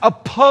who is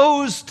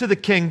opposed to the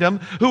kingdom,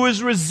 who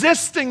is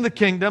resisting the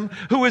kingdom,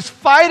 who is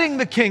fighting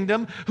the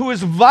kingdom, who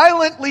is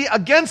violently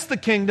against the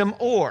kingdom,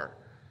 or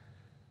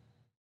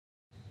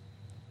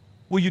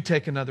will you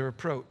take another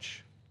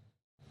approach?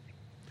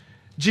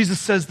 Jesus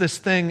says this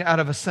thing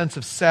out of a sense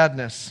of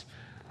sadness.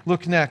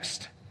 Look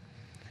next.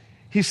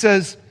 He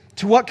says,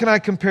 "To what can I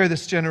compare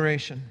this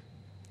generation?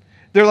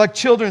 They're like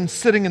children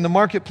sitting in the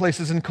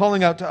marketplaces and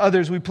calling out to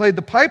others, 'We played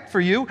the pipe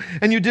for you,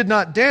 and you did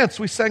not dance.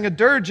 We sang a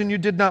dirge, and you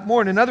did not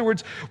mourn.' In other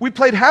words, we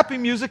played happy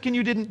music, and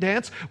you didn't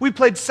dance. We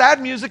played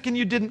sad music, and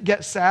you didn't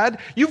get sad.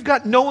 You've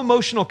got no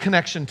emotional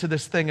connection to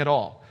this thing at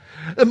all.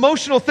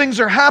 Emotional things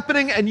are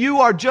happening, and you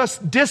are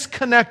just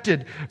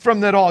disconnected from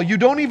that all. You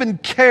don't even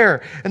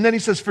care." And then he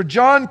says, "For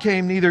John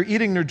came neither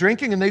eating nor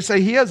drinking," and they say,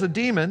 "He has a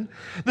demon.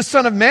 The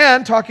Son of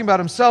Man," talking about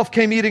himself,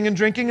 "came eating and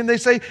drinking," and they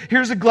say,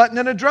 "Here's a glutton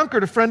and a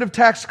drunkard, a friend of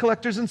tax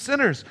collectors and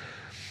sinners.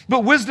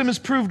 But wisdom is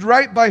proved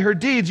right by her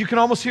deeds." You can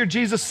almost hear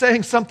Jesus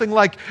saying something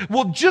like,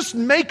 "Well, just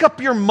make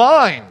up your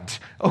mind,"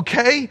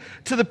 okay,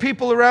 to the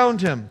people around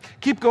him.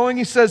 Keep going,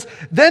 he says,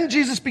 "Then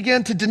Jesus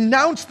began to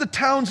denounce the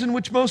towns in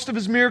which most of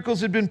his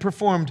miracles had been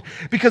performed,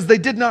 because they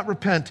did not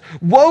repent.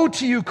 'Woe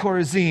to you,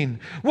 Chorazin!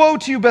 Woe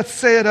to you,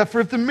 Bethsaida!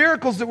 For if the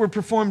miracles that were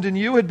performed in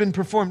you had been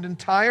performed in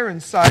Tyre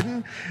and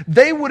Sidon,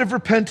 they would have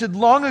repented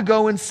long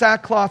ago in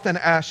sackcloth and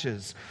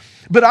ashes.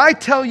 But I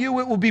tell you,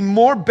 it will be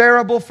more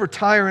bearable for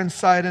Tyre and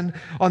Sidon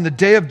on the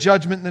day of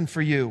judgment than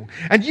for you.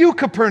 And you,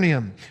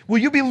 Capernaum, will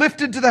you be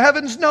lifted to the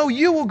heavens? No,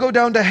 you will go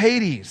down to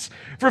Hades.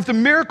 For if the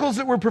miracles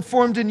that were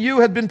performed in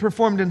you had been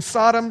performed in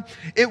Sodom,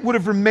 it would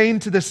have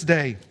remained to this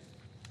day.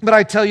 But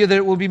I tell you that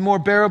it will be more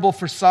bearable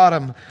for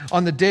Sodom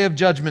on the day of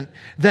judgment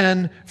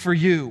than for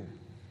you."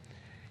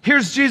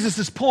 Here's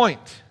Jesus'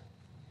 point.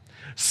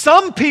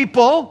 Some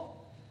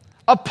people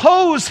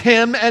oppose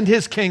him and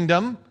his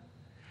kingdom,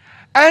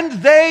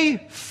 and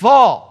they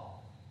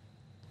fall.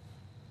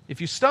 If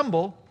you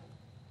stumble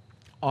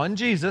on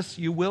Jesus,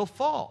 you will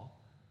fall.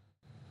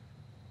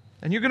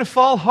 And you're going to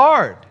fall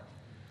hard.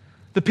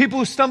 The people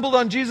who stumbled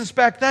on Jesus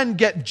back then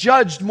get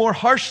judged more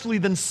harshly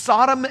than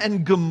Sodom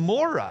and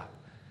Gomorrah,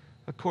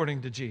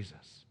 according to Jesus.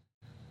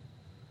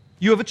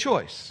 You have a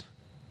choice.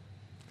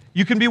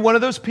 You can be one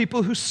of those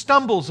people who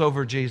stumbles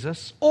over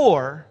Jesus,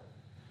 or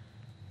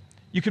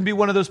you can be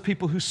one of those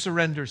people who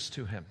surrenders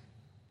to him.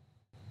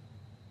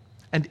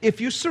 And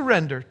if you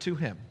surrender to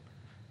him,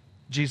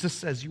 Jesus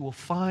says you will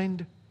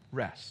find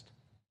rest.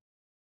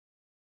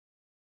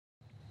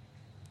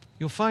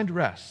 You'll find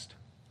rest.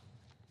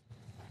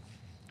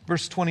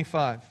 Verse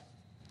 25.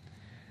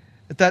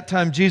 At that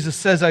time, Jesus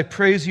says, I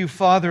praise you,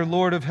 Father,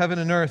 Lord of heaven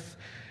and earth,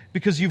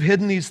 because you've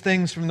hidden these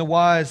things from the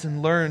wise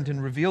and learned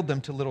and revealed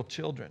them to little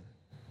children.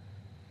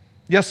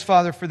 Yes,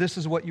 Father, for this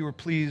is what you were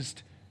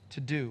pleased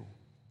to do.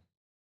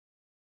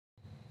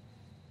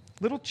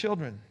 Little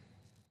children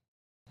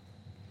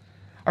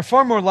are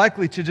far more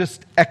likely to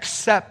just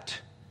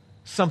accept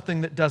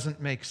something that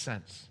doesn't make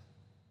sense.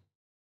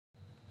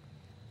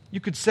 You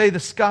could say the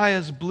sky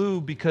is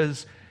blue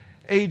because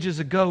ages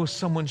ago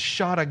someone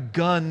shot a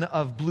gun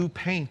of blue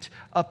paint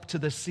up to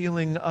the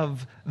ceiling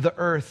of the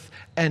earth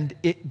and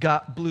it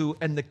got blue,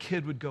 and the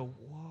kid would go,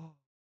 whoa.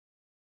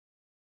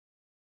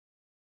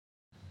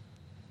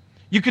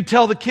 You could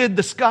tell the kid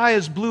the sky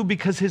is blue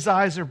because his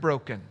eyes are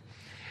broken.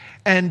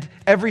 And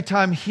every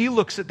time he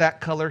looks at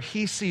that color,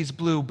 he sees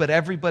blue, but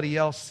everybody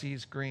else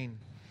sees green.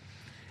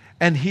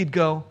 And he'd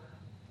go,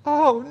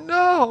 oh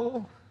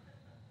no.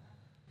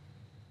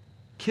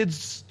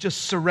 Kids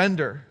just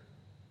surrender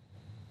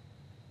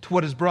to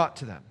what is brought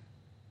to them.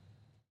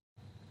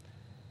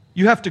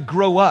 You have to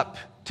grow up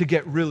to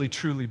get really,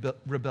 truly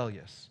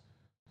rebellious.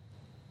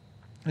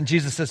 And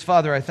Jesus says,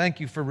 Father, I thank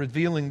you for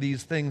revealing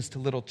these things to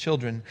little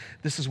children.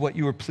 This is what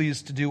you were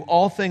pleased to do.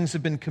 All things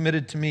have been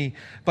committed to me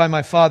by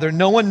my Father.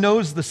 No one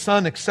knows the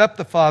Son except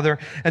the Father,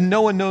 and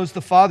no one knows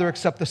the Father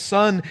except the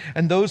Son,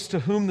 and those to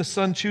whom the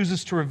Son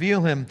chooses to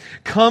reveal him.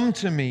 Come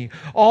to me,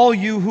 all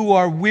you who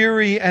are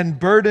weary and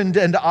burdened,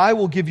 and I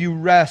will give you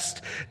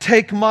rest.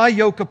 Take my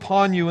yoke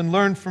upon you and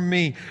learn from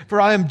me,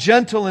 for I am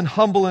gentle and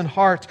humble in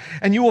heart,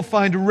 and you will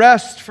find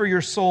rest for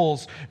your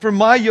souls. For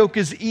my yoke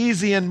is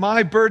easy and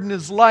my burden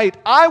is light.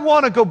 I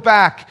want to go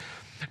back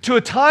to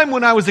a time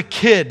when I was a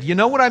kid. You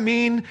know what I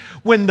mean?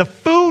 When the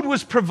food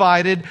was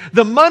provided,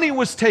 the money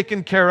was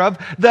taken care of,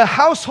 the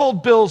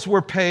household bills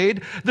were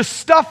paid, the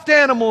stuffed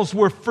animals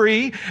were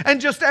free,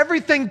 and just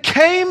everything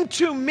came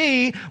to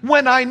me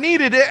when I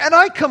needed it. And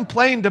I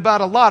complained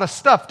about a lot of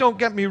stuff, don't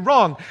get me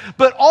wrong,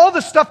 but all the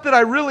stuff that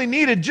I really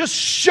needed just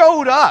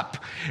showed up.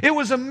 It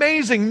was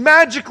amazing.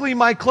 Magically,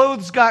 my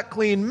clothes got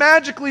clean.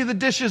 Magically, the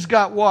dishes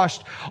got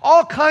washed.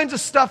 All kinds of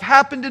stuff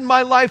happened in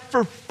my life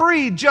for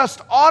free,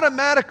 just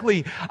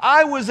automatically.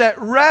 I was at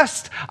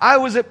rest. I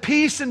was at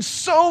peace in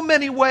so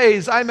many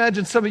ways. I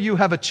imagine some of you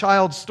have a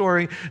child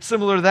story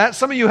similar to that.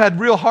 Some of you had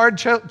real hard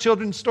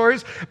children's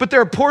stories, but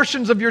there are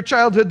portions of your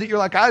childhood that you're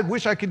like, I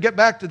wish I could get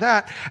back to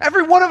that.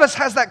 Every one of us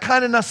has that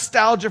kind of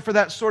nostalgia for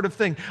that sort of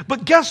thing.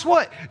 But guess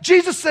what?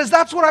 Jesus says,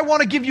 that's what I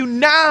want to give you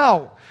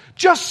now.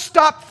 Just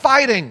stop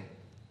fighting.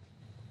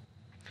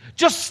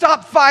 Just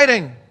stop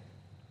fighting.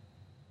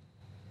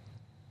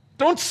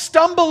 Don't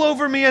stumble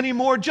over me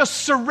anymore. Just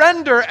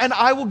surrender and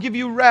I will give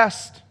you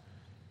rest.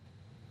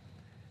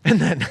 And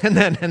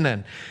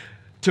then,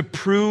 to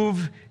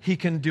prove he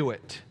can do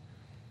it,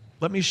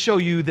 let me show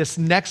you this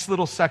next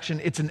little section.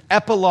 It's an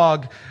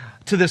epilogue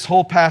to this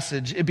whole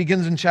passage. It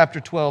begins in chapter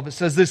 12. It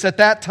says this, at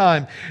that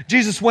time,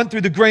 Jesus went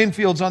through the grain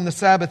fields on the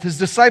Sabbath. His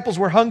disciples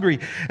were hungry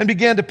and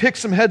began to pick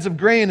some heads of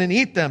grain and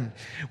eat them.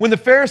 When the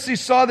Pharisees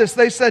saw this,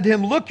 they said to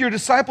him, look, your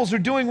disciples are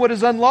doing what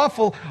is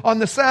unlawful on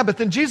the Sabbath.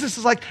 And Jesus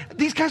is like,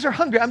 these guys are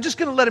hungry. I'm just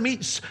going to let them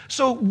eat.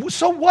 So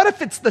what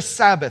if it's the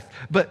Sabbath?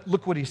 But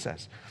look what he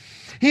says.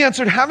 He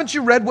answered, haven't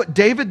you read what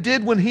David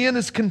did when he and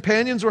his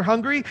companions were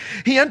hungry?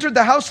 He entered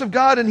the house of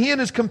God and he and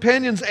his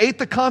companions ate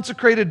the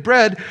consecrated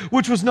bread,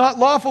 which was not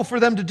lawful for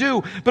them to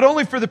do, but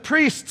only for the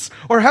priests.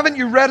 Or haven't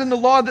you read in the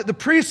law that the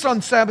priests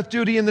on Sabbath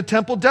duty in the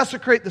temple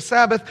desecrate the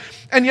Sabbath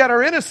and yet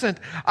are innocent?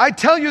 I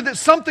tell you that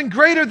something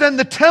greater than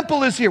the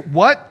temple is here.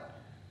 What?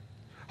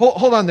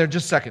 Hold on there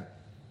just a second.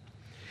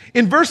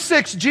 In verse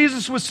 6,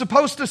 Jesus was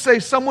supposed to say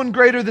someone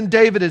greater than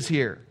David is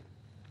here.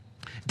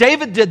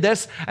 David did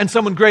this, and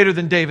someone greater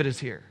than David is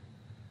here.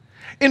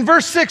 In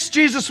verse 6,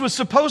 Jesus was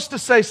supposed to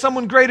say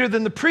someone greater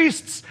than the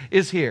priests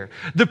is here.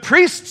 The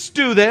priests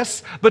do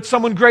this, but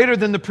someone greater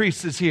than the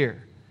priests is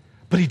here.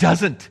 But he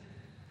doesn't.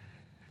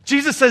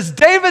 Jesus says,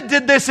 David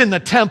did this in the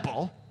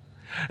temple.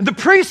 The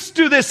priests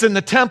do this in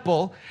the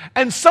temple,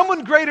 and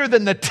someone greater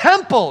than the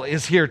temple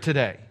is here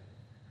today.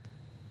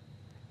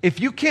 If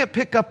you can't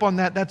pick up on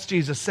that, that's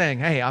Jesus saying,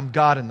 hey, I'm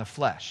God in the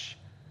flesh.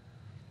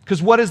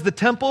 Because what is the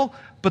temple?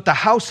 But the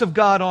house of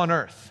God on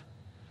earth.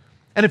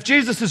 And if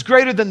Jesus is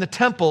greater than the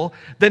temple,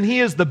 then he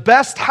is the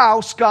best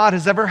house God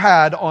has ever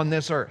had on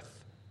this earth.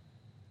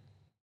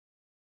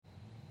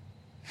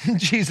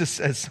 Jesus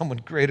says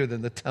someone greater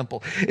than the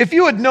temple. If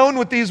you had known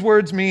what these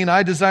words mean,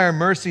 I desire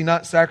mercy,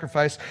 not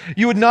sacrifice,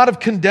 you would not have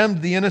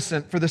condemned the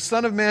innocent, for the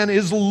Son of Man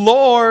is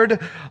Lord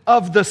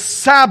of the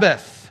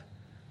Sabbath.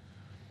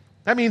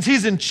 That means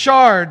he's in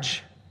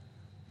charge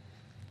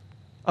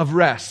of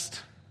rest.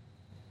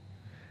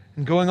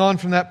 And going on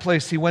from that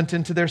place, he went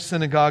into their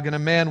synagogue, and a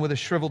man with a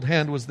shriveled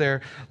hand was there.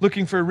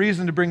 Looking for a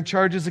reason to bring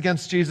charges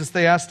against Jesus,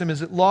 they asked him,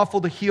 "Is it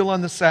lawful to heal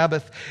on the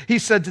Sabbath?" He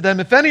said to them,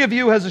 "If any of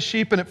you has a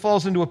sheep and it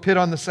falls into a pit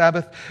on the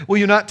Sabbath, will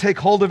you not take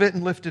hold of it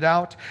and lift it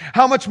out?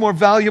 How much more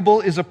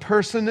valuable is a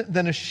person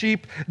than a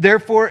sheep?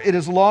 Therefore it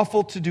is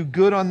lawful to do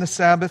good on the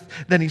Sabbath."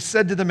 Then he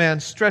said to the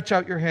man, "Stretch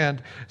out your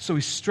hand." So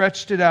he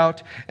stretched it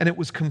out, and it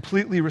was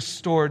completely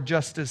restored,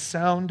 just as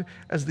sound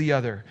as the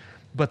other.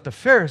 But the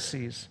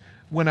Pharisees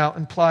went out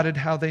and plotted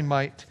how they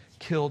might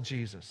kill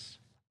Jesus.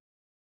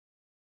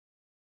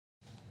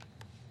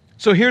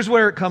 So here's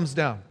where it comes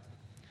down.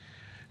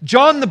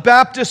 John the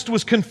Baptist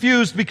was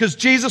confused because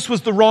Jesus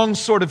was the wrong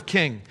sort of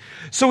king.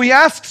 So he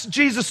asks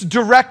Jesus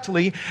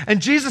directly,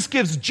 and Jesus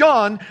gives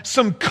John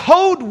some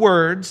code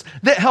words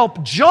that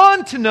help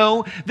John to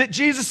know that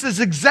Jesus is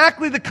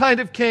exactly the kind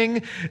of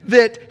king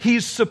that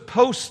he's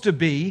supposed to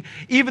be,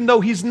 even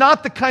though he's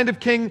not the kind of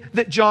king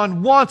that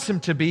John wants him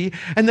to be.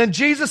 And then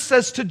Jesus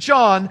says to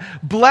John,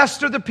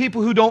 "Blessed are the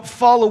people who don't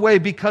fall away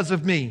because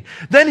of me."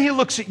 Then he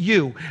looks at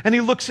you, and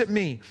he looks at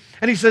me,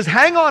 and he says,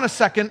 "Hang on a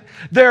second.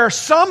 There are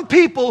some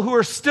people who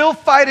are still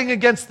fighting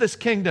against this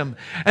kingdom.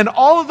 And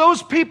all of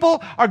those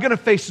people are going to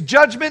face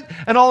judgment,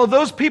 and all of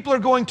those people are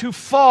going to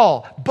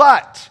fall.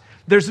 But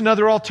there's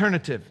another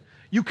alternative.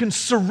 You can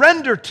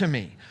surrender to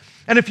me.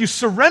 And if you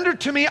surrender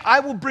to me, I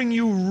will bring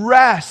you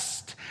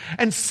rest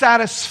and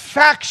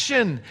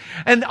satisfaction.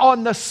 And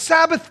on the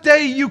Sabbath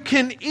day you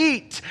can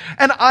eat,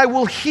 and I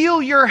will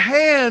heal your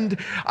hand.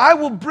 I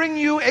will bring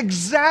you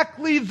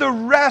exactly the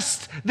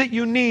rest that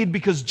you need,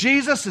 because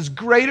Jesus is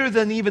greater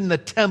than even the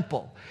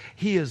temple.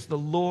 He is the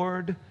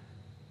Lord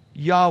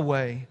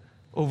Yahweh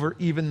over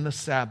even the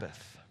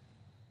Sabbath."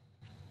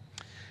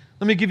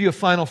 Let me give you a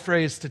final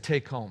phrase to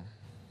take home.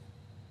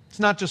 It's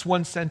not just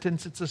one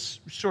sentence, it's a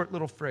short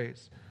little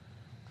phrase.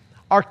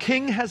 Our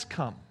King has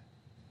come,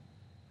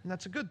 and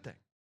that's a good thing.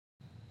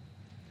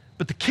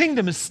 But the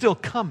kingdom is still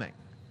coming,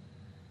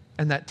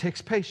 and that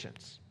takes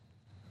patience.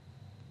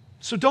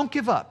 So don't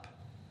give up.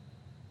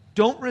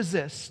 Don't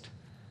resist.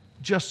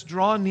 Just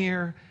draw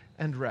near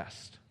and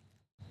rest.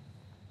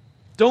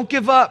 Don't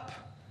give up.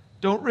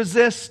 Don't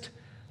resist.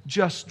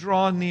 Just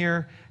draw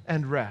near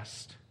and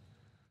rest.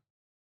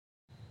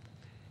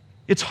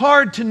 It's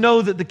hard to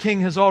know that the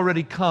King has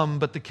already come,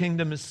 but the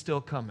kingdom is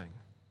still coming.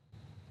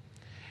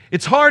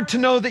 It's hard to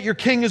know that your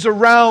King is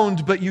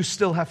around, but you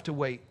still have to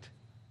wait.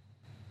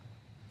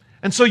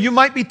 And so you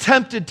might be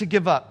tempted to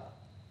give up.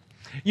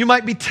 You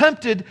might be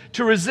tempted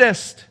to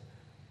resist,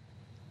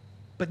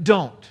 but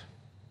don't.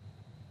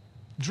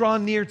 Draw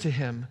near to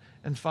Him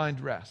and find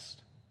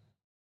rest.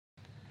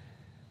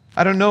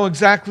 I don't know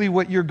exactly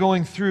what you're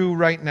going through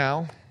right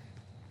now.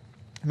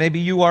 Maybe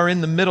you are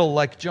in the middle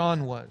like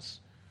John was.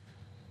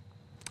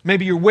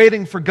 Maybe you're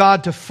waiting for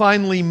God to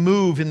finally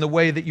move in the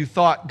way that you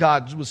thought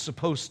God was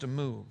supposed to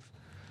move.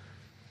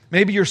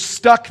 Maybe you're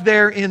stuck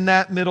there in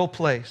that middle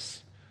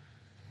place.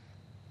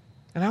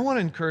 And I want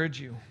to encourage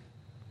you.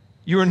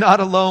 You are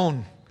not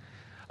alone.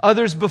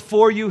 Others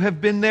before you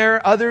have been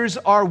there. Others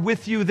are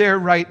with you there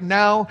right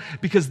now,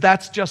 because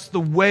that's just the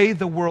way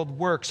the world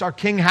works. Our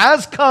King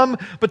has come,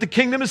 but the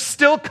kingdom is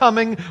still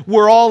coming.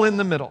 We're all in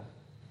the middle.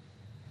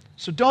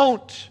 So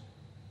don't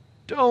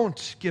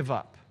give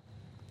up.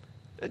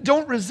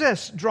 Don't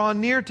resist. Draw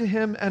near to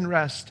Him and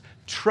rest.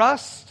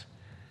 Trust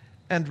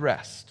and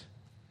rest.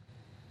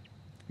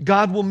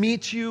 God will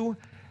meet you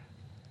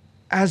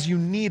as you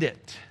need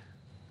it,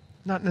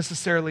 not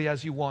necessarily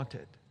as you want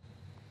it.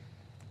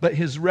 But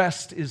His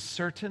rest is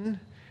certain,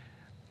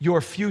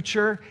 your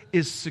future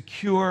is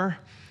secure,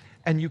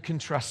 and you can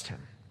trust Him.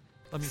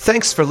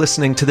 Thanks for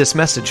listening to this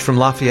message from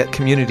Lafayette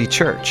Community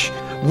Church.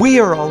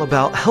 We are all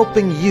about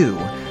helping you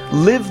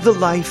live the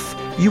life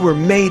you were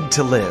made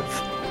to live.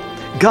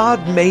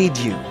 God made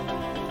you.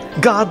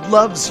 God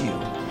loves you.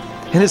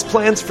 And His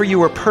plans for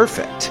you are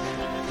perfect.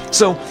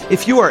 So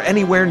if you are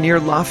anywhere near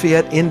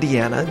Lafayette,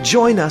 Indiana,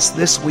 join us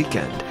this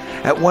weekend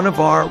at one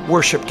of our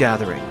worship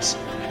gatherings.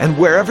 And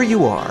wherever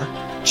you are,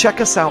 check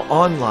us out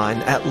online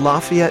at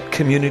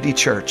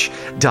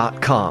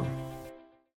LafayetteCommunityChurch.com.